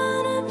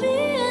wanna be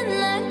in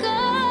like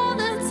all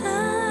the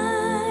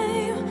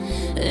time.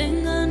 Ain't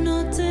got no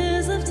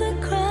tears left to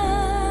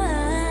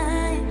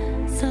cry.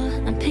 So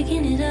I'm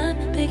picking it up,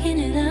 picking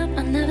it up.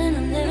 I'm loving,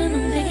 I'm living,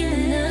 I'm picking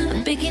it up.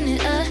 I'm picking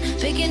it up,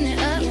 picking it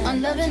up.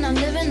 I'm loving, I'm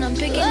living, I'm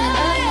picking it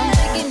up. I'm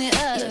picking it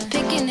up,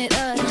 picking it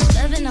up.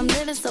 Loving, I'm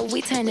living, so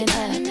we turn it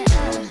up.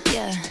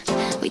 Yeah,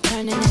 we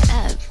turning it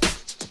up.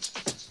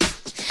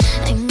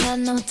 Ain't got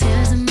no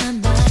tears in my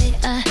body.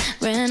 I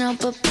ran out,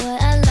 but boy,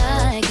 I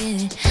like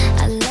it.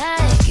 I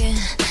like it,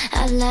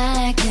 I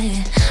like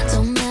it.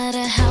 Don't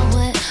matter how,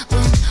 what,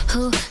 when,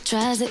 who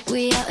tries it.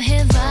 We out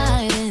here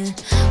vibing.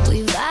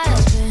 We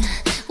vibing,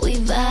 we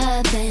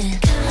vibing.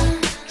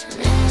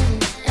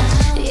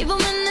 Even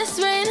when it's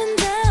raining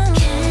down,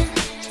 can't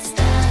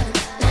stop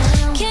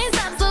now. Can't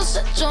stop, so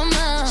shut your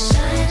mouth.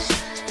 Shut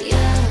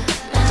your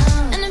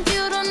mouth. And if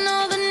you don't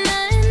know, then I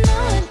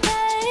know it,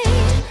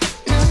 babe.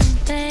 Know it,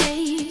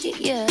 babe,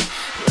 yeah.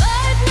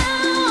 Right now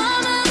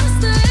I'm in a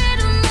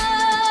state of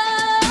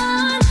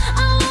mind.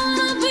 I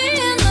wanna be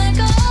in like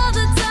all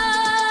the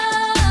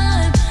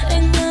time.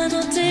 Ain't got no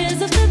tears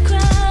left to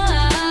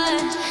cry.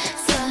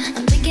 So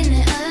I'm picking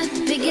it up,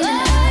 picking it up.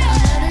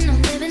 I'm loving, I'm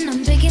living, I'm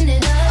picking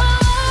it up. Oh,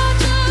 I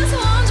just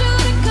want you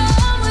to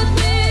come with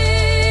me.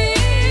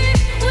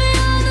 We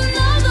on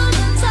another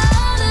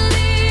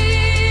mentality.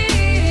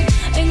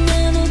 Ain't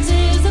got no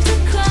tears left to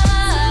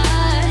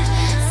cry.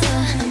 So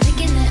I'm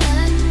picking it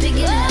up,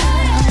 picking it up.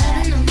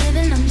 I'm loving, I'm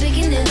living, I'm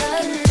picking it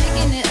up.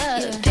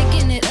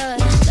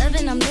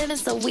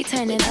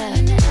 turning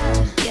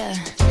up. Yeah,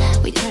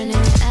 we turning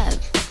it up.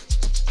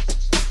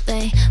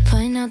 They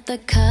point out the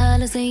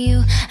colors in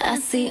you, I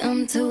see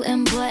them too,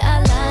 and boy, I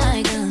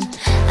like them.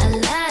 I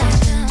like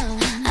them,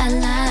 I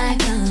like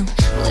them.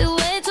 We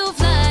way too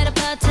fly to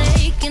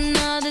partake in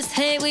all this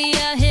hate. We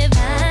out here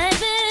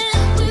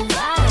vibing, we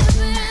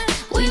vibing,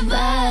 we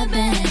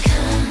vibing.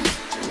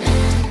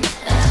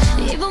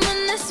 Even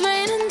when it's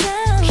raining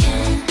down,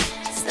 can't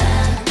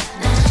stop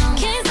now.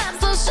 Can't stop,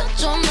 so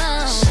shut your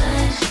mouth.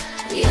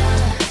 Shut your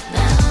mouth.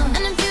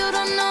 And if you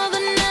don't know,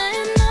 then now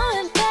you know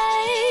it,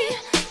 babe.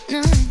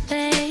 Know it,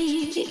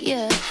 babe,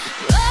 yeah.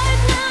 Right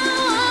now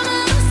I'm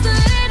in a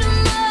state of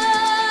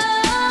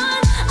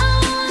mind. I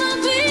wanna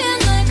be in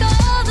like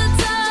all the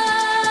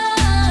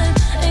time.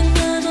 Ain't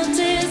got no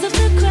tears left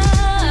to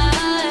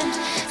cry.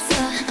 So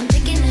I'm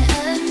picking it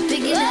up,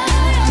 picking it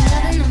up.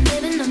 I'm loving, I'm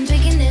living, I'm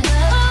picking it up.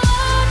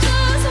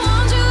 Just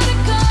want you to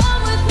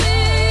come with me.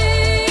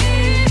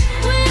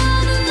 We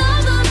on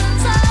another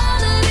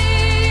mentality.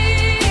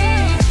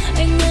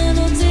 Ain't got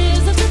no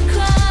tears left to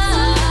cry.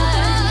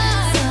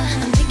 So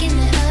I'm picking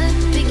it up,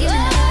 picking it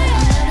up.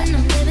 I'm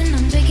loving, I'm living,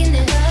 I'm picking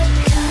it up.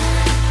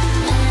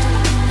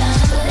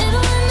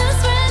 Even when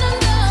it's raining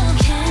down,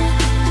 can't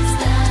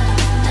stop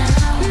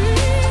now.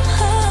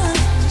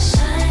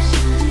 Shut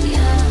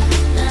your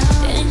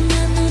mouth. Ain't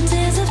got no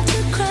tears left to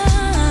cry.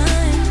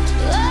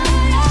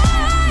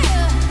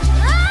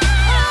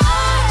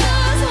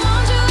 Just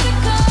want you to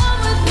come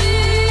with me.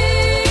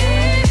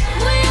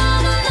 We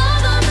on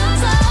another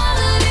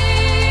mentality.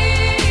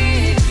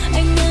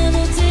 Ain't got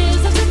no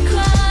tears left to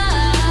cry.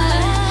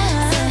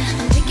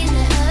 I'm picking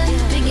it up,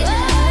 picking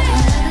it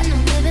up.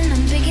 I'm living,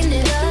 I'm picking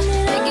it up,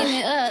 picking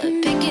it up,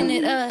 picking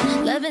it up.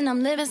 Loving, I'm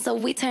living, so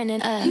we turn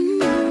it up.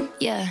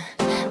 Yeah,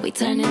 we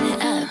turning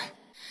it up.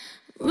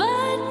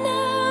 Right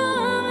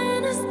now I'm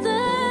in a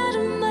state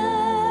of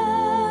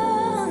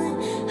mind.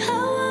 I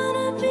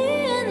wanna be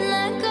in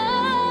like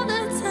all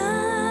the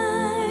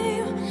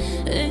time.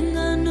 Ain't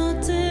got no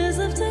tears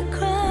left to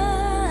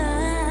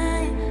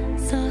cry.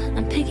 So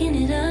I'm picking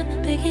it up,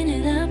 picking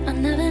it up.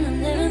 I'm loving,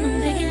 I'm living,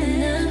 I'm picking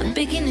it up. I'm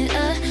picking it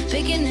up,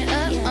 picking it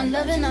up. I'm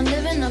loving, I'm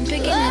living, I'm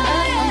picking it up.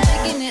 I'm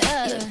picking it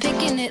up,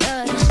 picking it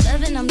up.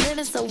 Loving, I'm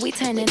living, so we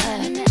turn it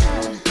up.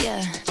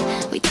 Yeah,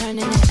 we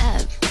turning it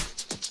up.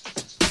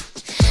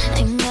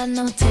 Ain't got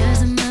no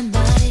tears in my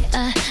body.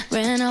 I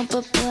ran out,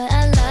 but boy,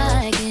 I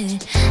like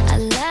it. I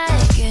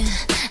like it,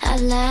 I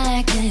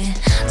like it.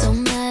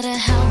 Don't matter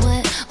how,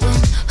 what, when,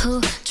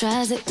 who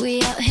tries it.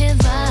 We out here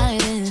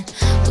vibing,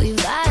 we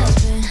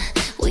vibing,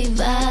 we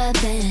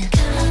vibing.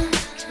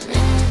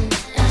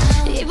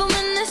 Even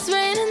when it's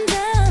raining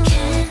down,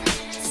 can't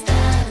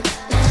stop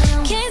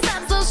now. Can't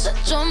stop, so shut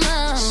your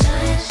mouth.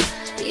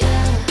 Shut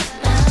your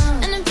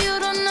mouth. And if you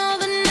don't know,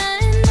 then now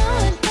you know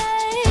it,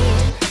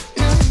 babe.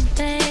 Know it,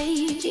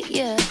 babe,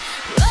 yeah.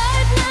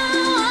 Right now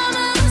I'm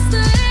in a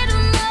state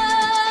of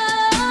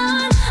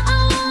mind. I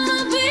wanna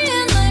be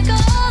in like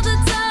all the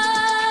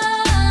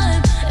time.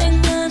 Ain't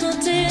got no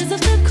tears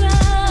left to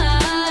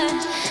cry.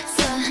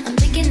 So I'm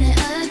picking it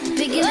up,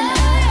 picking it up. I'm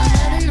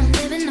loving, I'm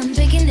living, I'm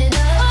picking it up.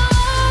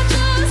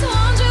 Just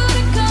want you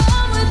to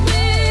come with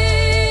me.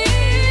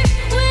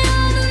 We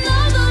on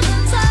another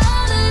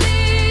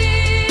mentality.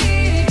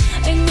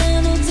 Ain't got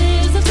no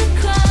tears left to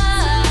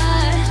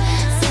cry.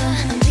 So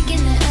I'm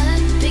picking it up,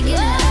 picking it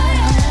up.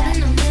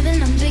 I'm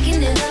loving, I'm living, I'm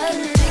picking it up,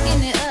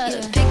 picking it up,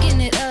 picking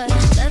it up.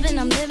 Loving,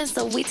 I'm living,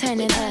 so we turn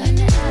it up.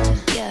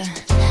 Yeah,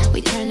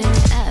 we turning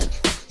it up.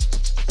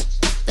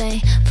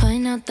 They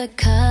point out the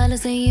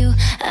colors in you,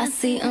 I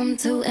see them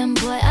too, and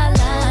boy, I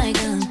like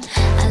them.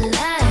 I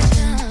like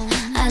them,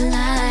 I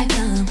like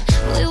them.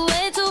 We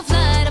way too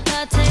fly to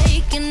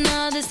partake in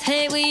all this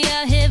hate. We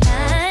out here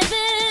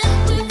vibing,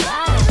 we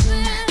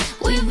vibing,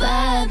 we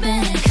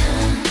vibing.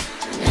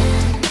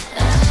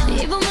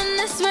 Even when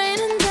it's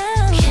raining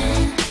down,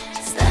 can't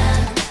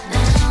stop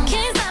now.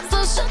 Can't stop, so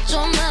shut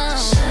your mouth.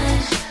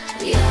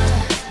 Shut your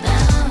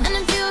mouth. And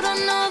if you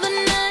don't know, then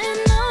now you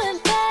know it,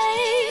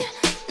 babe.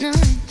 Know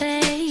it,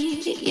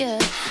 babe, yeah.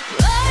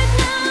 Right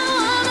now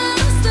I'm in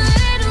a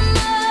state of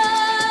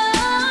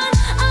mind.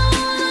 I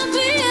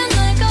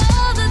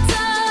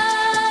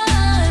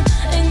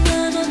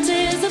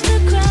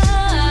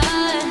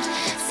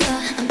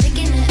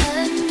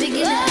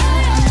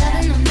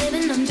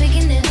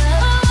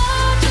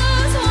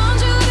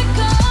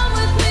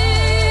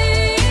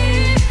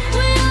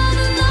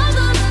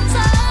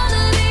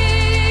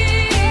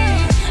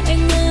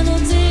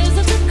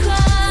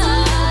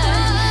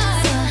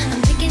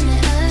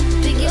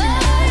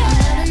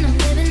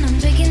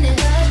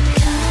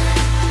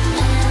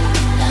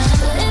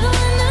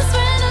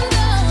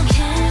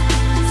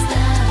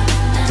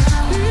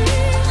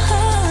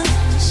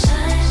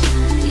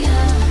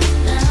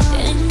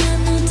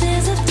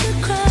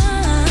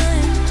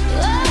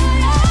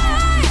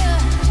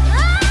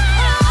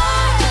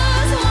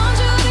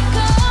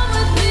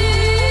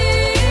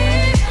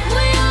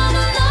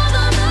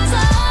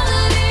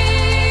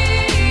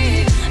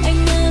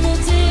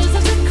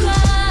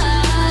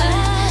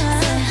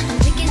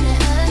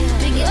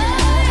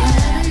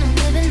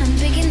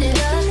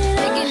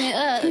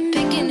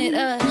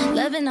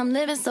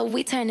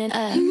turn it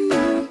up.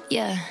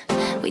 Yeah,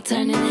 we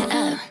turning it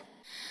up.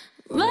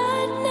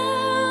 Right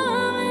now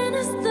I'm in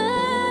a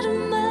state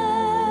of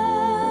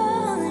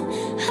mind.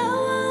 I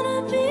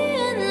wanna be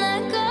in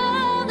like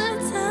all the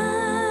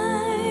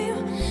time.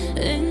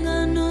 Ain't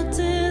got no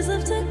tears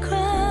left to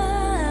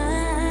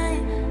cry.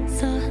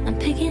 So I'm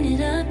picking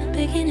it up,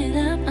 picking it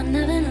up. I'm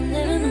living, I'm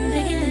living, I'm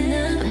picking it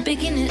up. I'm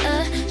picking it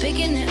up,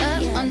 picking it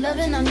up. I'm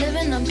loving, I'm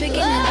living, I'm picking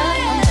it up.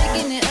 I'm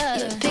picking it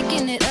up,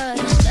 picking it up.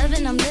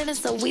 Loving, I'm living,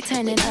 so we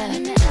turn it up.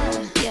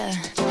 Yeah,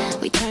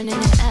 we turning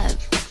it up.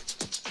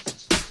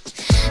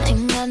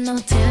 Ain't got no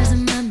tears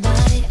in my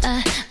body.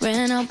 I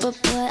ran out, but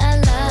boy, I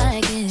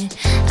like it.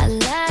 I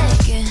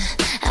like it,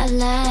 I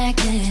like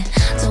it.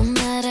 Don't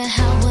matter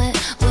how, what,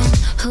 when,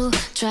 who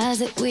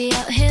tries it. We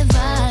out here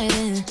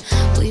vibing.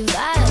 We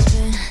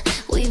vibing,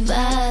 we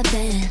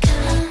vibing.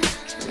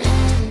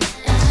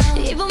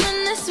 Even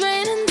when it's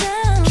raining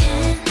down,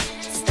 can't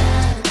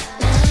stop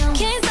now.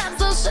 Can't stop,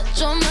 so shut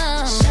your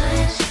mouth.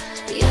 Shut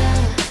your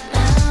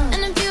mouth.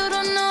 And if you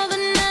don't know,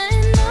 then I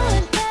know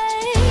it,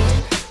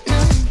 babe. No,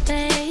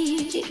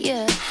 babe,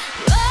 yeah.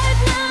 Right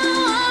now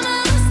I'm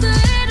in a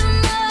state of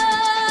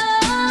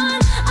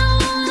mind. I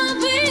wanna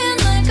be in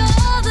like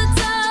all the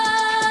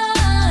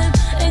time.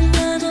 Ain't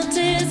got no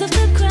tears left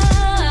to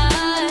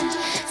cry.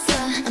 So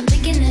I'm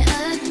picking it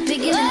up,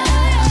 picking it up.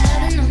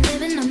 I'm loving, I'm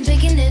living, I'm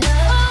picking it up.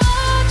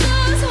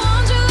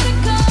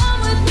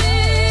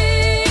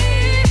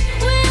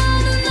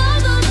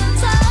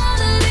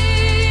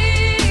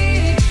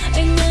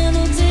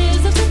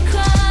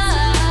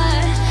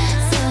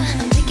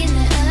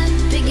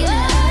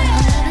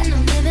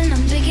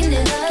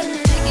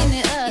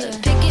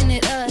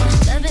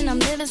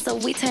 So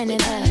we turn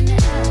it up,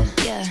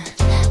 yeah,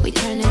 we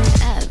turning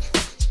it up.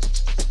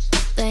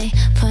 They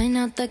point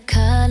out the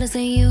colors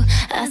in you,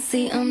 I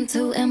see them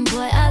too, and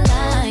boy, I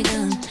like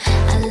them,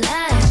 I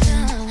like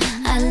them,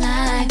 I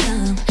like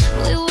them.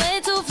 We way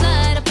too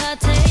fly to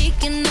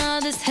partake in all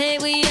this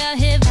hate, we out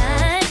here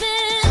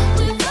vibing,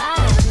 we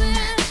vibing,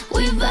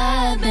 we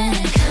vibing.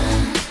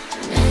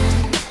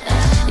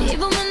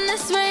 Even when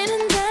it's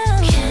raining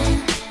down,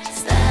 can't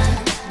stop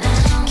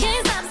now.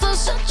 Can't stop, so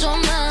shut your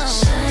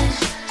mouth.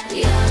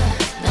 Yeah.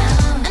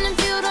 And if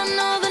you don't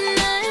know, then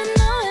I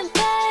know it,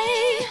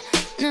 babe.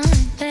 Know it,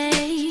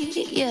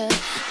 babe, yeah.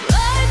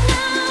 Right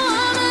now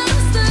I'm in a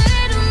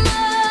state of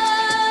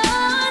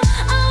mind.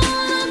 I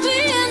wanna be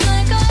in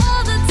like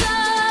all the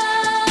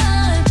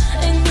time.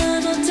 Ain't got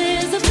no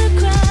tears left to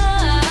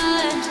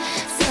cry.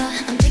 So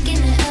I'm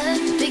picking it up,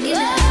 picking it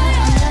up.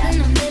 I'm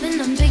loving, I'm living,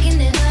 I'm picking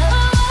it up.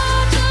 Oh,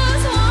 I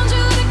just want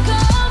you to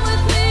come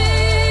with me.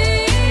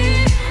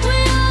 We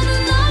are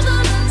another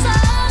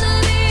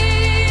mentality.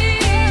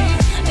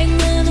 Ain't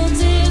got no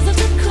tears left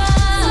to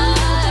cry.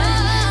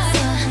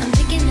 So I'm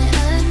picking it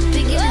up,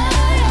 picking it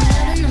up.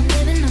 I'm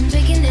loving, I'm living, I'm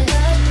picking it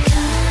up.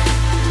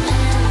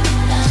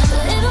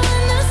 Even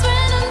when it's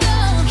raining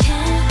down,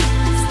 can't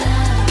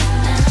stop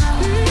now.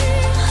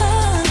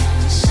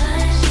 Shut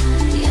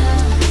your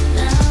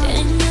mouth.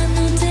 Ain't got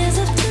no tears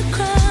left to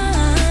cry.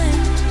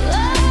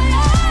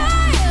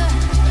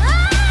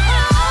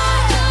 I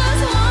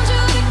just want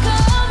you to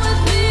come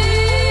with me.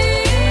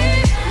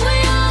 We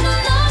on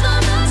another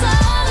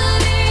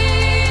mentality.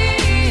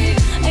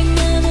 Ain't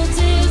got no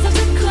tears left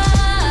to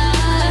cry.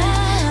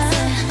 So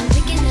I'm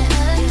picking it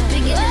up,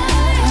 picking it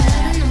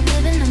up. I'm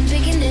living, I'm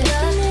picking it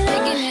up,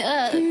 picking it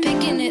up,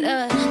 picking it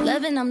up.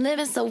 Loving, I'm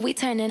living, so we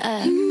turn it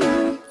up.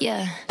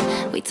 Yeah,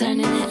 we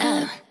turning it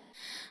up.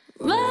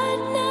 Right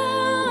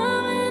now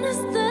I'm in a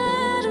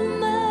state of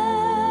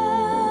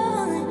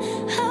mind.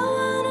 I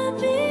wanna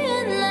be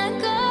in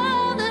like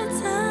all the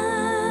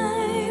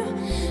time.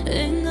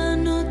 Ain't got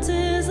no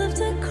tears left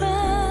to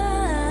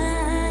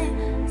cry.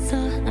 So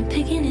I'm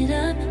picking it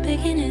up,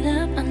 picking it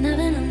up. I'm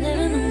loving, I'm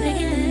living, I'm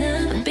picking it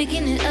up. I'm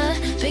picking it up,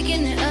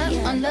 picking it up.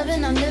 I'm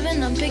loving, I'm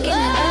living, I'm picking it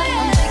up.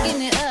 I'm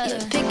picking it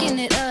up, picking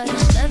it up.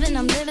 Loving,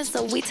 I'm living,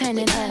 so we turn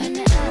it up.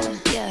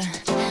 Yeah,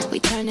 we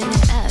turning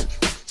it up.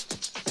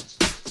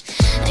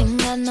 Ain't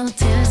got no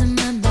tears in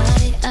my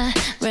body. I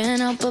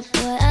ran out, but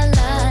boy, I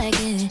like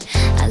it.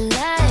 I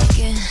like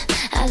it,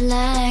 I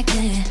like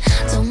it.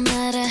 Don't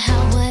matter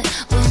how, what,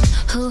 when,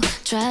 who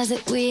tries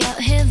it. We out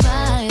here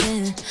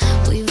vibing.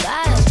 We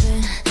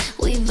vibing,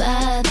 we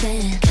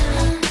vibing.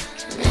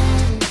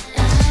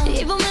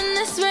 Even when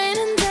it's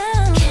raining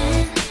down,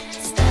 can't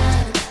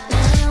stop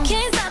now.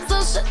 Can't stop,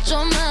 so shut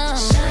your mouth.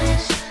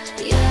 Shut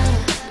your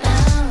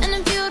mouth. And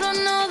if you don't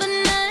know, then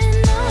I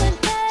know it,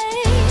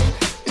 babe.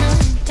 Know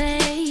it,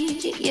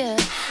 babe, yeah.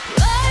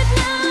 Right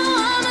now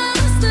I'm in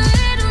a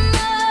state of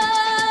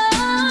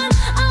mind.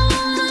 I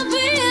wanna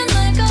be in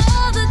like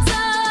all the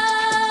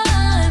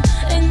time.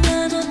 Ain't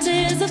got no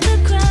tears left to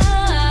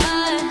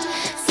cry.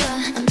 So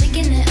I'm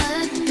picking it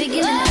up, picking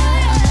it up.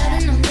 I'm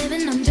loving, I'm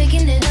living, I'm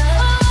picking it up.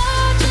 Oh,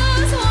 I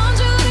just want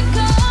you to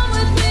come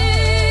with me.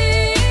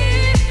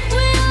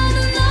 We on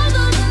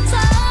another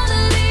mentality.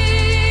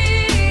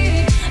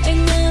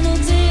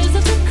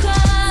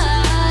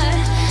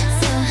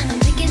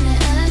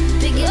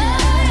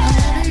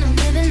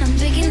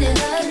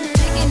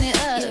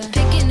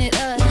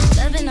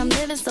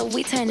 so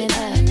we turn it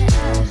up.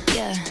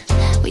 Yeah,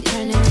 we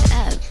turning it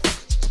up.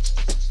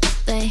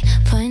 They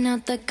point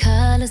out the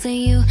colors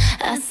in you,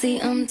 I see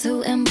them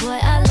too, and boy,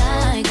 I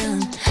like them.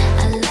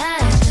 I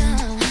like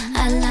them,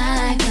 I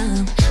like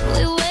them.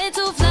 We way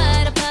too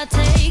fly to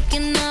partake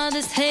in all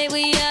this hate,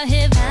 we out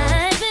here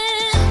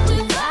vibing. We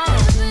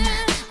vibing,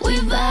 we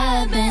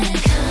vibing.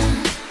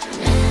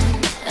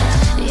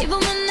 Even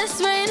when it's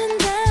raining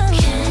down,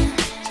 can't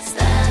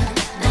stop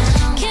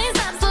now. Can't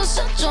stop, so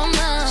shut your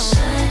mouth.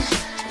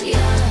 Shut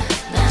your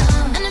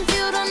mouth. And if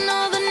you don't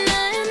know, then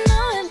now you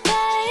know it,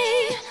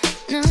 babe.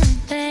 No,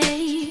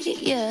 babe,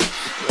 yeah.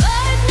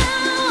 Right now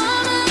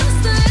I'm in a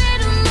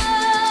state of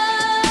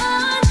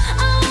mind.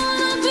 I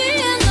wanna be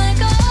in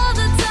like all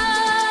the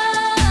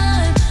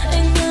time.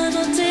 Ain't got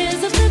no tears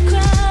left to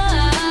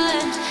cry.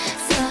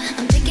 So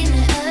I'm picking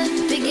it up,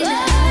 picking it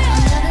up.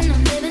 I'm loving,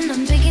 I'm living,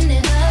 I'm picking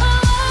it up.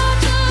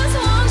 Just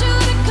want you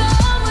to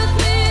come with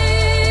me.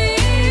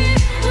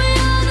 We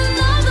on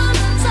another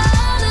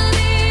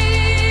mentality.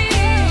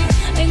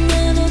 Ain't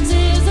got no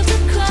tears left to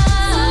cry.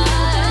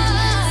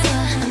 So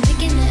I'm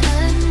picking it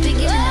up,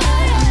 picking it up.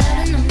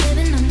 I'm loving, I'm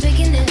living, I'm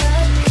picking it up.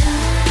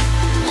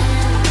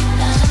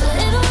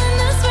 Even when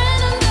it's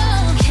raining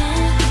down,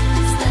 can't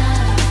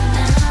stop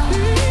now.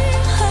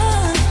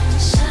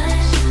 Shut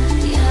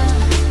your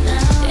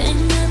mouth.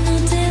 Ain't got no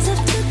tears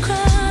left to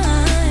cry.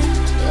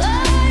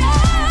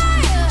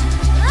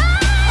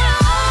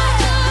 I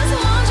just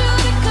want you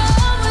to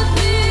come with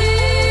me.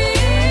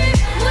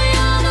 We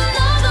on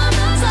another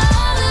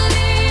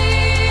mentality.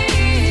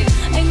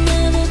 Ain't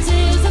got no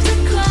tears left to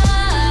cry.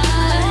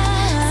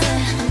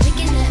 I'm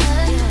picking it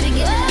up,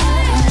 picking it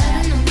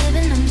up. I'm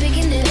living, I'm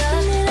picking it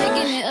up,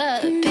 picking it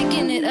up,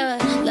 picking it up.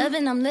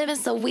 Loving, I'm living,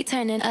 so we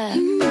turn it up.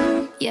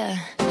 Yeah,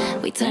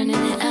 we turning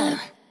it up.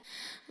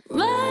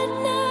 Right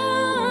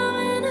now I'm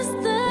in a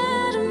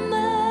state of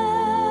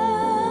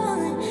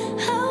mind.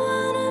 I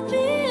wanna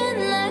be in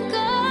like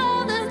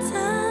all the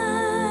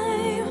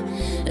time.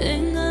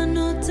 Ain't got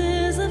no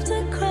tears left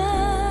to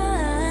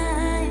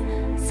cry.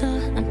 So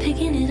I'm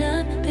picking it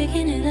up,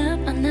 picking it up.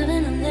 I'm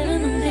loving, I'm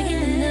living, I'm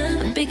picking it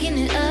up. I'm picking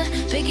it up,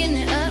 picking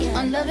it up.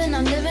 I'm loving,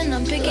 I'm living,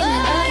 I'm picking it up.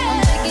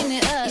 I'm picking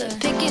it up,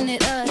 picking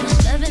it up.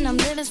 Loving, I'm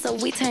living, so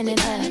we turn it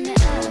up.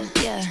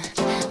 Yeah,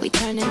 we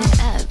turning it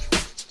up.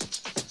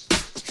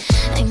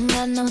 Ain't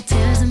got no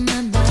tears in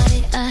my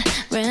body. I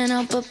ran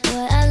out, but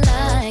boy, I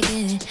like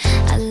it.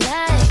 I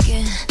like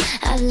it,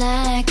 I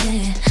like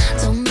it.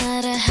 Don't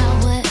matter how,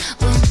 what,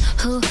 when,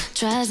 who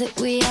tries it.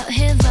 We out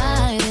here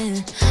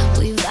vibing.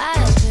 We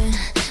vibing,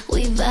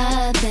 we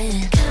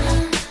vibing.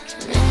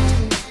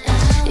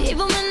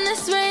 Even when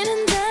it's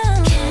raining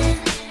down, can't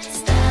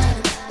stop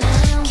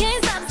now.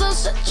 Can't stop,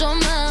 so shut your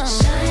mouth.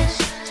 Shut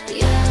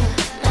your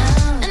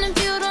mouth. And if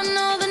you don't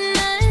know, then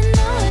now you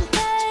know it,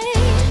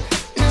 babe.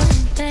 No,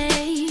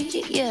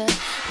 babe, yeah.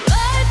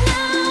 Right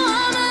now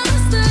I'm in a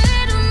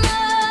state of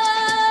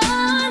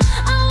mind.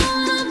 I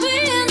wanna be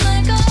in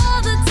like all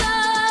the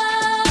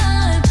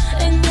time.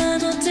 Ain't got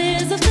no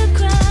tears left to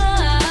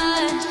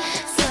cry.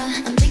 So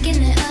I'm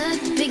picking it up,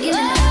 picking it up.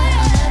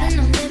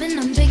 I'm loving, I'm living,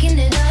 I'm picking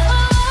it up.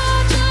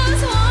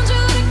 Just want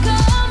you to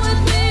come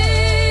with me.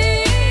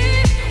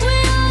 We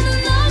on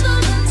another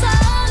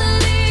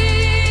mentality.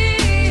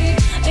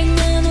 Ain't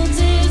got no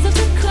tears left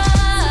to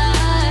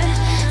cry.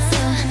 So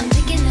I'm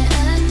picking it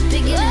up,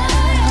 picking it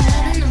up.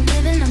 I'm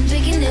loving, I'm living, I'm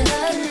picking it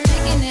up,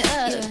 picking it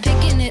up,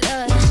 picking it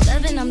up.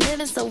 Loving, I'm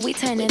living, so we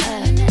turn it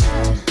up.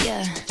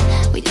 Yeah,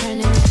 we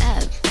turning it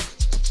up.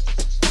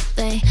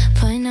 They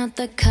point out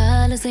the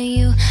colors in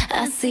you,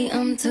 I see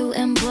them too,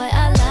 and boy,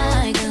 I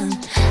like them.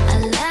 I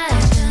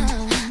like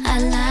them, I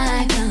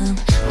like them.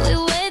 We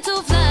way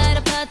too fly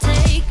to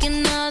partake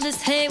in all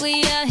this hate,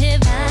 we out here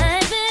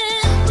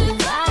vibing. We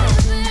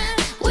vibing,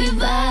 we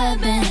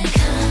vibing.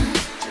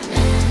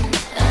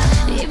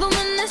 Even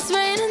when it's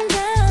raining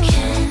down,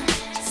 can't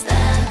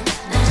stop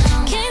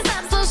now. Can't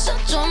stop, so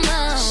shut your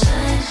mouth.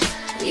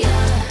 Shut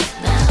your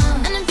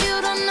mouth. And if you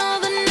don't know,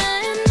 then now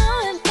you know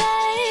it,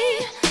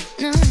 babe.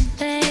 No,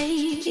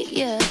 babe,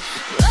 yeah.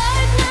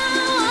 Right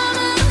now I'm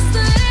in a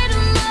state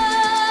of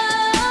mind.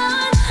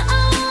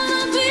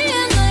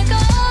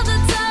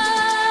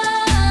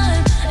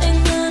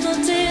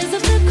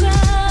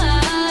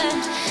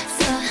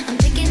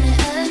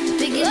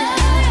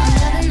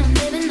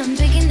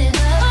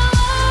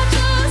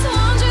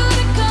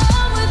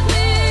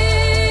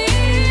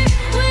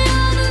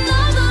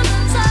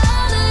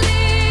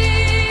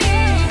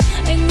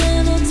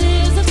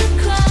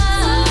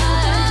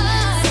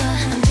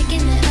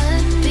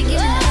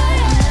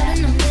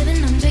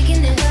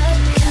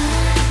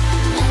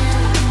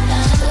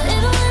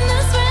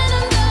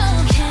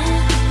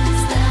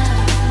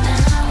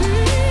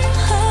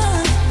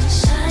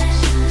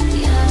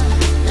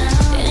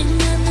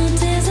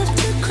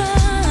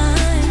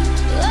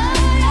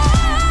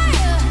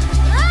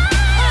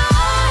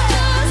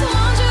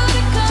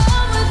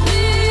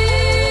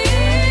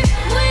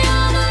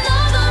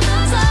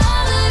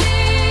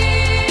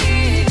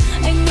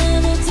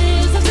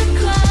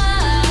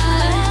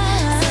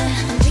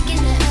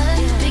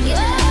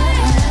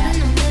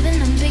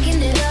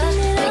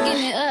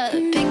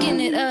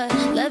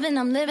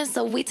 living,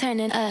 so we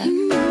turning up.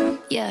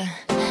 Yeah,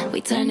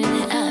 we turning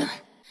it up.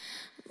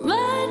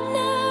 Right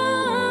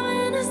now I'm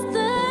in a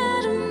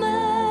state of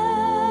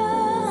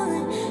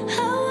mind.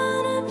 I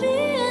wanna be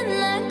in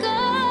like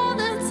all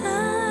the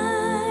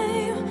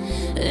time.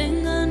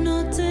 Ain't got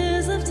no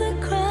tears left to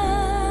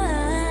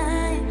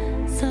cry,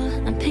 so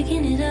I'm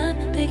picking it up,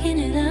 picking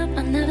it up.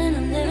 I'm living,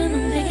 I'm living,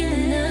 I'm picking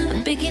it up.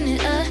 I'm picking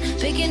it up,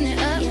 picking it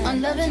up.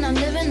 I'm loving, I'm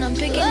living, I'm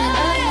picking it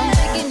up. I'm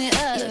picking it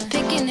up,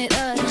 picking it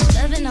up.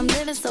 Loving, I'm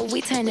living, so we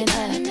turn it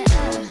up.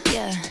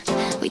 Yeah,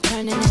 we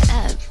turning it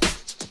up.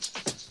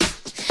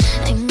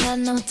 Ain't got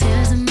no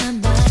tears in my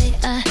body.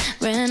 I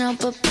ran out,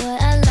 but boy,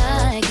 I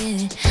like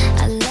it.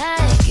 I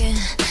like it,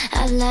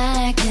 I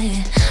like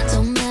it.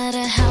 Don't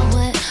matter how,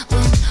 what,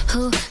 when,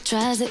 who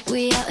tries it.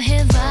 We out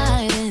here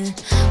vibing.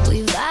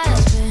 We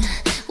vibing,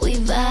 we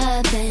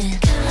vibing.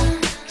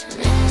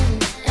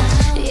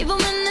 Even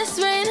when it's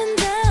raining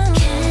down,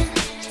 can't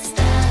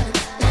stop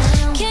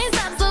now. Can't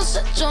stop, so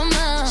shut your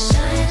mouth.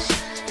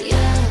 Shut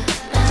your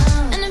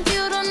mouth. And if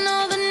you don't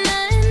know, then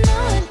I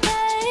know it,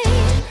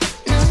 babe.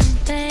 No,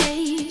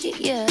 babe,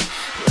 yeah.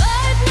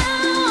 Right now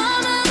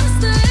I'm in a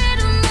state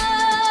of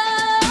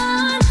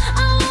mind.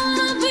 I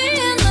wanna be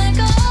in like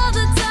all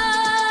the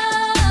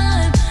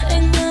time.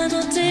 Ain't got no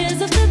tears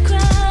left to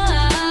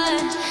cry,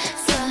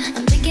 so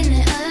I'm picking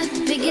it up,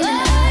 picking it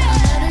up.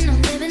 I'm loving, I'm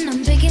living, I'm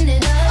picking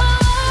it up.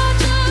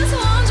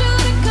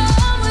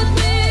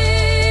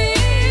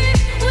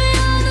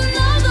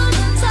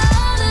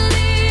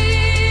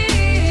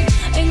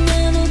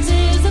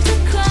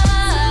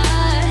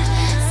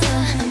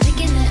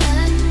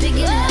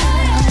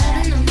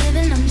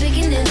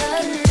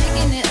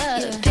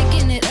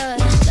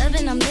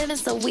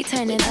 So we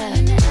turn it up,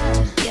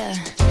 yeah,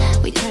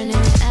 we turning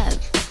it up.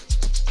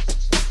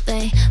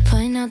 They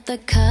point out the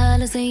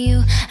colors in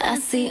you, I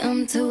see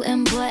them too,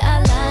 and boy, I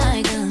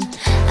like them,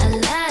 I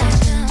like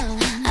them,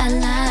 I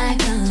like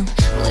them.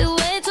 We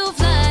way too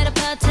fly to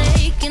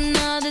partake in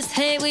all this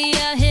hate, we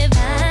out here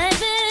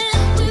vibing,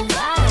 we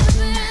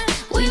vibing,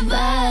 we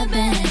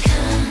vibing.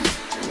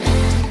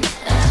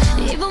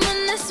 Even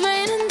when it's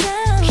raining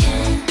down,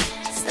 can't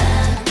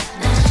stop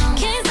now.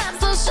 Can't stop,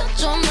 so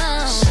shut your mouth.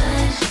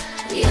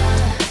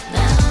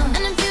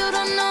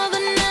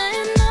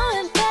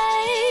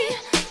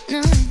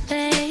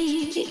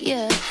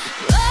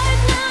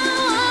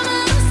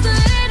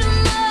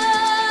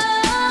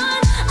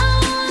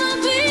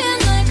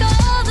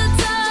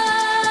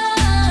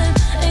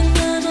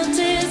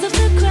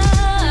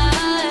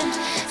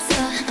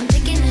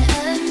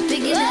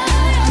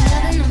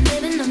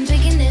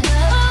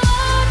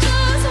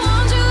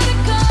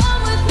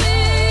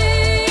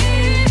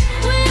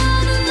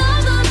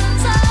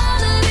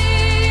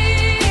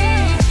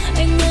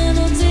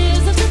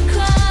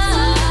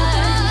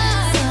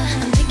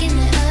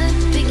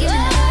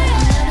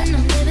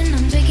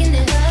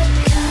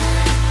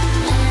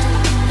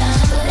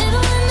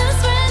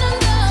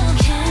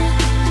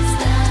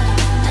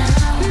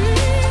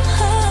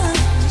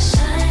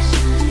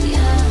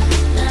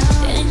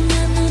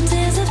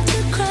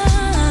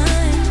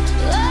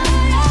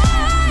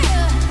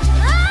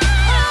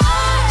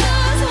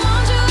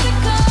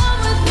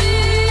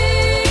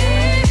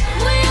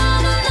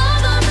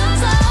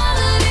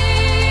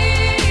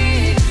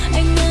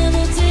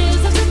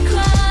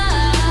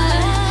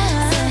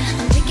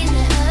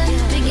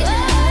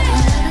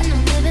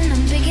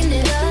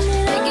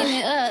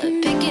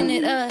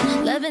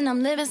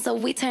 I'm living, so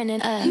we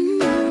turning up.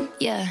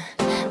 Yeah,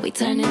 we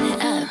turning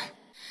it up.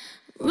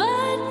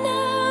 Right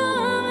now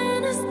I'm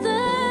in a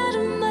state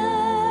of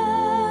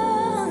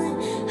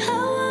mind. I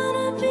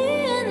wanna be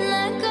in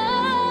like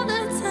all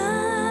the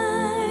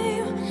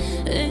time.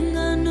 Ain't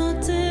got no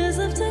tears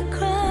left to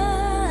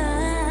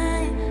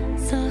cry,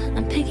 so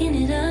I'm picking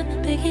it up,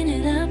 picking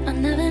it up.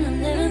 I'm loving,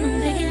 I'm living, I'm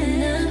picking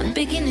it up. I'm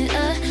picking it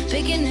up,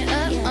 picking it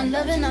up. I'm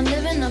loving, I'm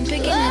living, I'm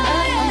picking it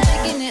up. I'm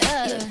picking it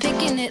up,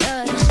 picking it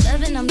up.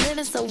 Loving, I'm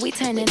living, so we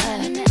turn it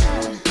up.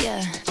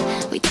 Yeah,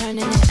 we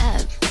turning it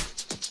up.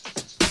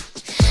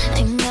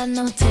 Ain't got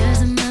no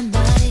tears in my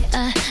body.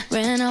 I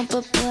ran out,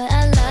 but boy,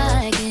 I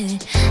like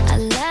it. I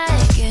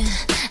like it,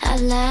 I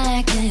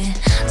like it.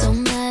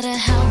 Don't matter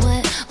how,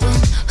 what,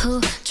 when,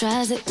 who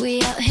tries it.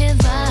 We out here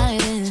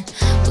vibing.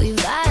 We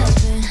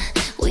vibing,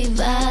 we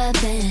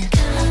vibing.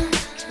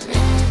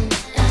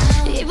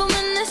 Even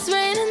when it's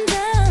raining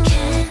down,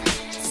 can't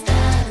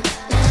stop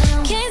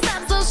now. Can't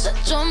stop, so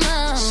shut your mouth.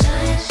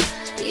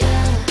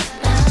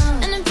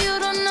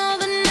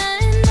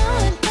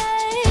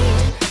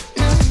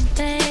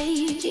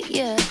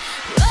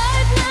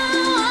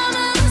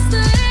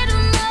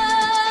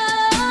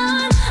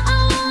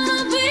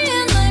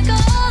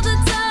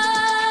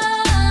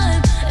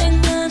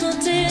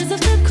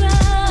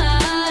 Cry.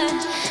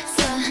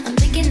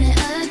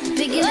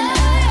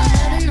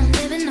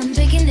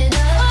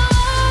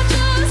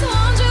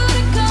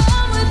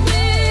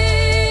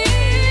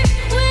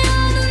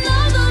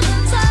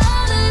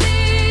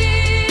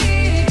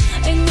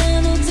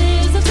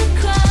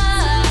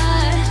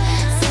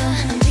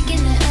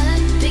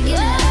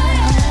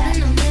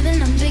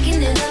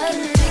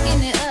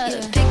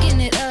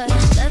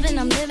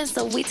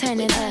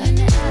 turning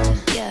up.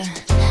 Yeah,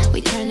 we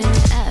turning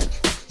it up.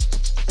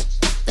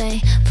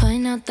 They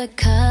point out the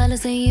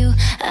colors in you,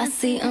 I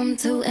see them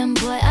too, and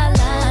boy, I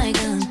like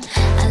them.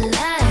 I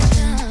like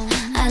them,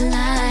 I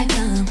like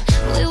them.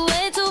 We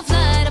way too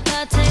fly to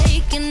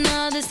partake in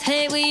all this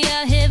hate. We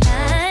out here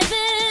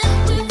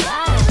vibing, we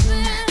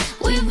vibing,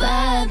 we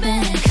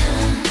vibing.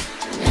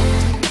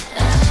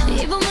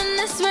 Even when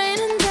it's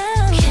raining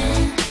down,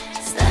 can't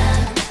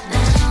stop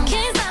now.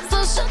 Can't stop,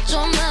 so shut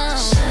your mouth.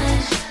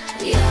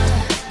 Shut your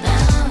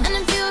mouth. And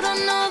if you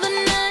don't know, then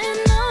now you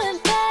know it,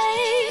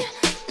 babe.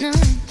 Know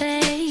it,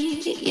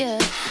 babe, yeah.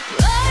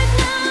 Right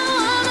now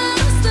I'm in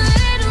a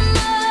state of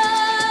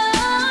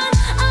mind.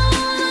 I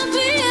wanna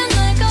be in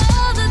like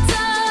all the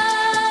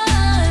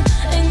time.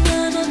 Ain't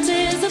got no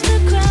tears left to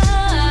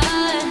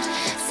cry.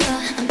 So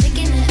I'm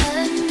picking it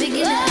up,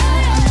 picking it up.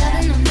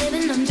 I'm loving, I'm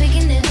living, I'm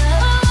picking it up.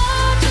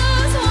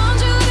 Just want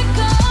you to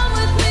come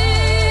with me.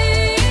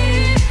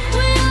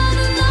 We on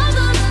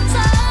another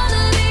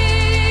mentality.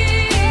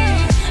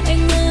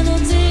 Ain't got no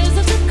tears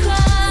left to cry.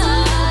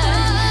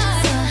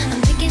 So I'm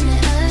picking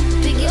it up,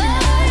 picking it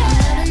up.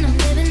 I'm loving, I'm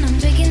living, I'm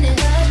picking it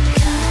up.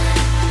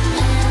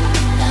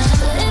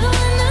 Even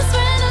when it's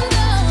raining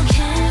down,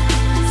 can't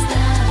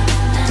stop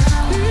now.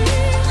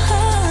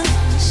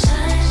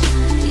 Shut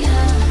your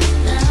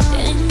mouth.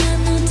 Ain't got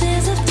no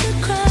tears left to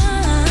cry.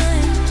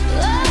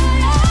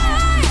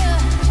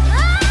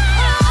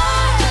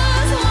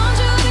 Just want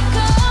you to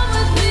come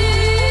with me.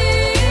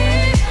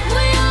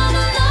 We on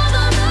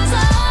another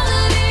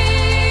mentality.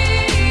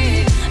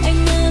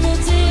 Ain't got no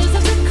tears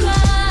left to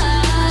cry.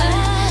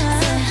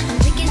 I'm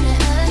picking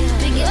it up,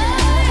 picking it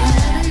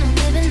up. I'm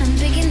living, I'm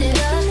picking it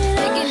up,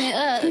 picking it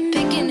up,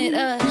 picking it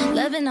up.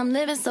 Loving, I'm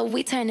living, so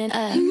we turn it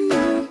up.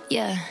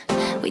 Yeah,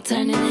 we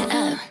turning it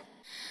up.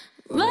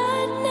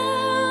 Right now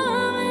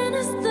I'm in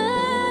a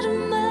state of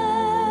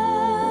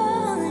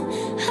mind.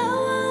 I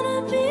wanna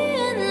be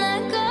in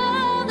like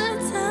all the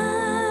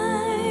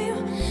time.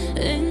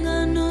 Ain't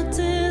got no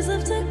tears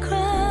left to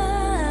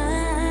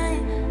cry.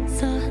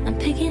 So I'm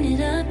picking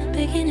it up,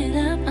 picking it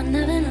up. I'm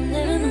loving, I'm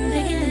living, I'm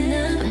picking it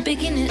up. I'm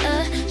picking it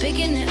up,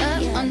 picking it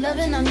up. I'm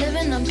loving, I'm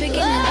living, I'm picking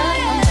it up.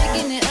 I'm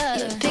picking it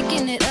up,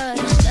 picking it up.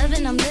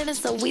 Loving, I'm living,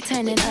 so we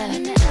turn it up.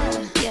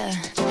 Yeah,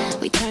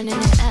 we turning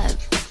it up.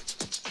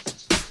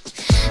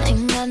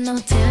 Ain't got no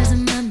tears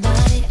in my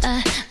body.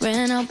 I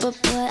ran out, but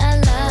boy, I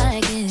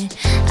like it.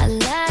 I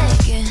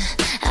like it,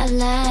 I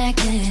like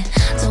it.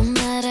 Don't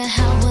matter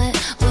how, what,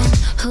 when,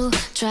 who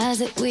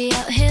tries it. We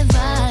out here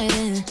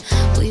vibing,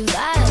 we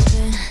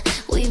vibing,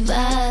 we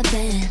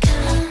vibing.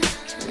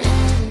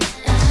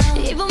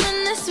 Even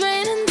when it's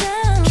raining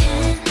down,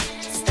 can't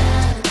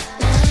stop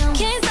now.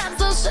 Can't stop,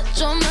 so shut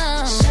your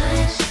mouth.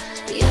 Shut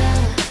your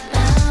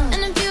mouth.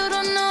 And if you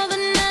don't know,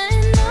 then now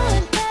you know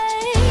it,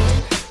 babe.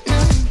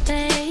 Know it,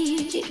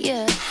 babe,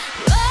 yeah.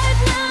 Right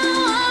now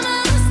I'm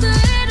in a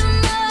state of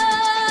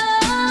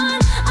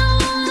mind. I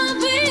wanna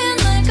be in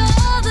like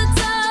all the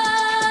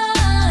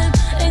time.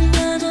 Ain't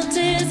got no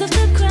tears left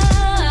to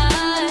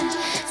cry.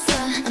 So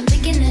I'm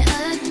picking it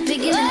up,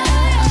 picking it up.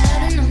 I'm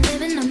loving, I'm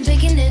living, I'm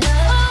picking it up.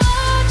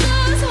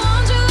 Just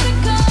want you to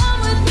come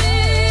with me.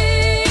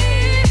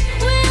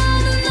 We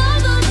on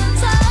another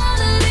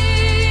mentality.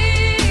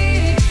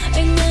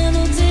 Ain't got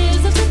no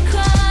tears left to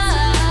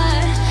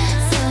cry.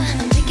 So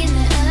I'm picking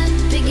it up,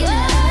 picking it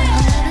up.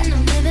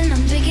 I'm loving, I'm living,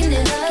 I'm picking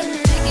it up,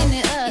 picking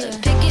it up,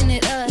 picking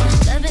it up.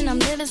 Loving, I'm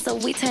living, so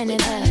we turn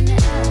it up.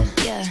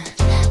 Yeah,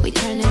 we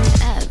turning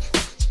it up.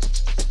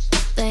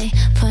 They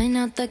point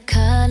out the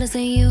colors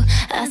in you,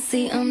 I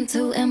see them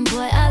too, and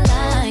boy, I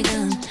like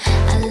them.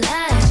 I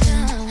like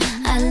them,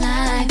 I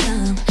like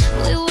them.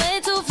 We way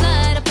too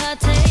fly to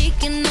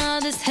partake in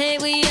all this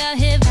hate. We out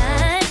here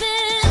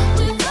vibing,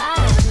 we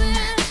vibing,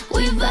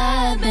 we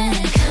vibing.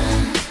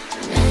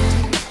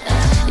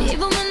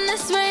 Even when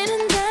it's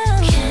raining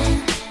down,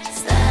 can't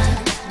stop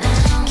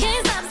now.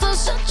 Can't stop, so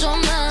shut your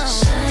mouth.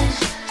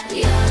 Shut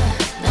your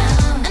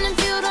mouth. And if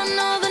you don't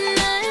know, then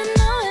now you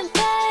know it,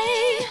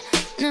 babe.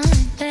 Know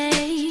it,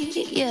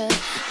 babe, yeah.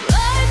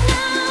 Right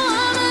now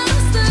I'm in a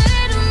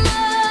state of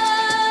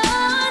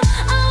mind.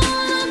 I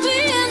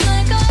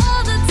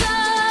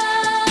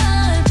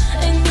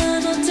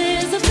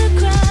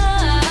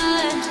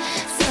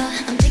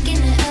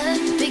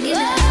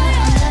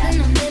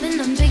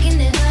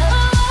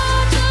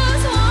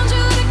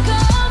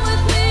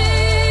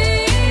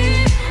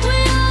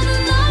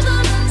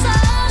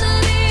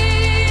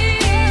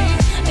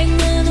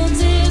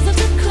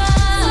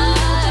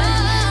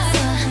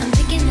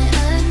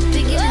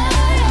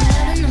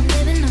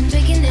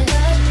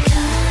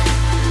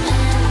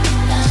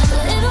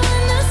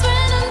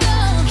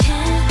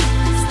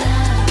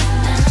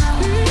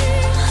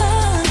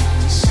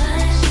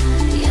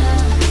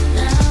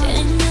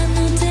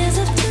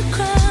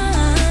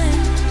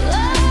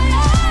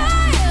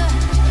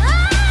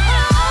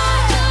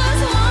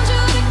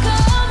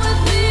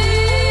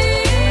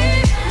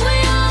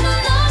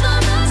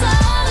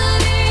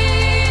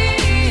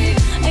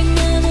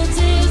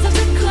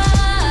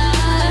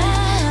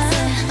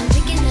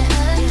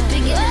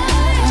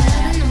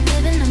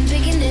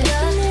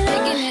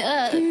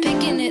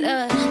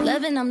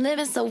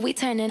living, so we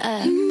turning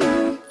up.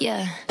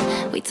 Yeah,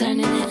 we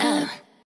turning it up.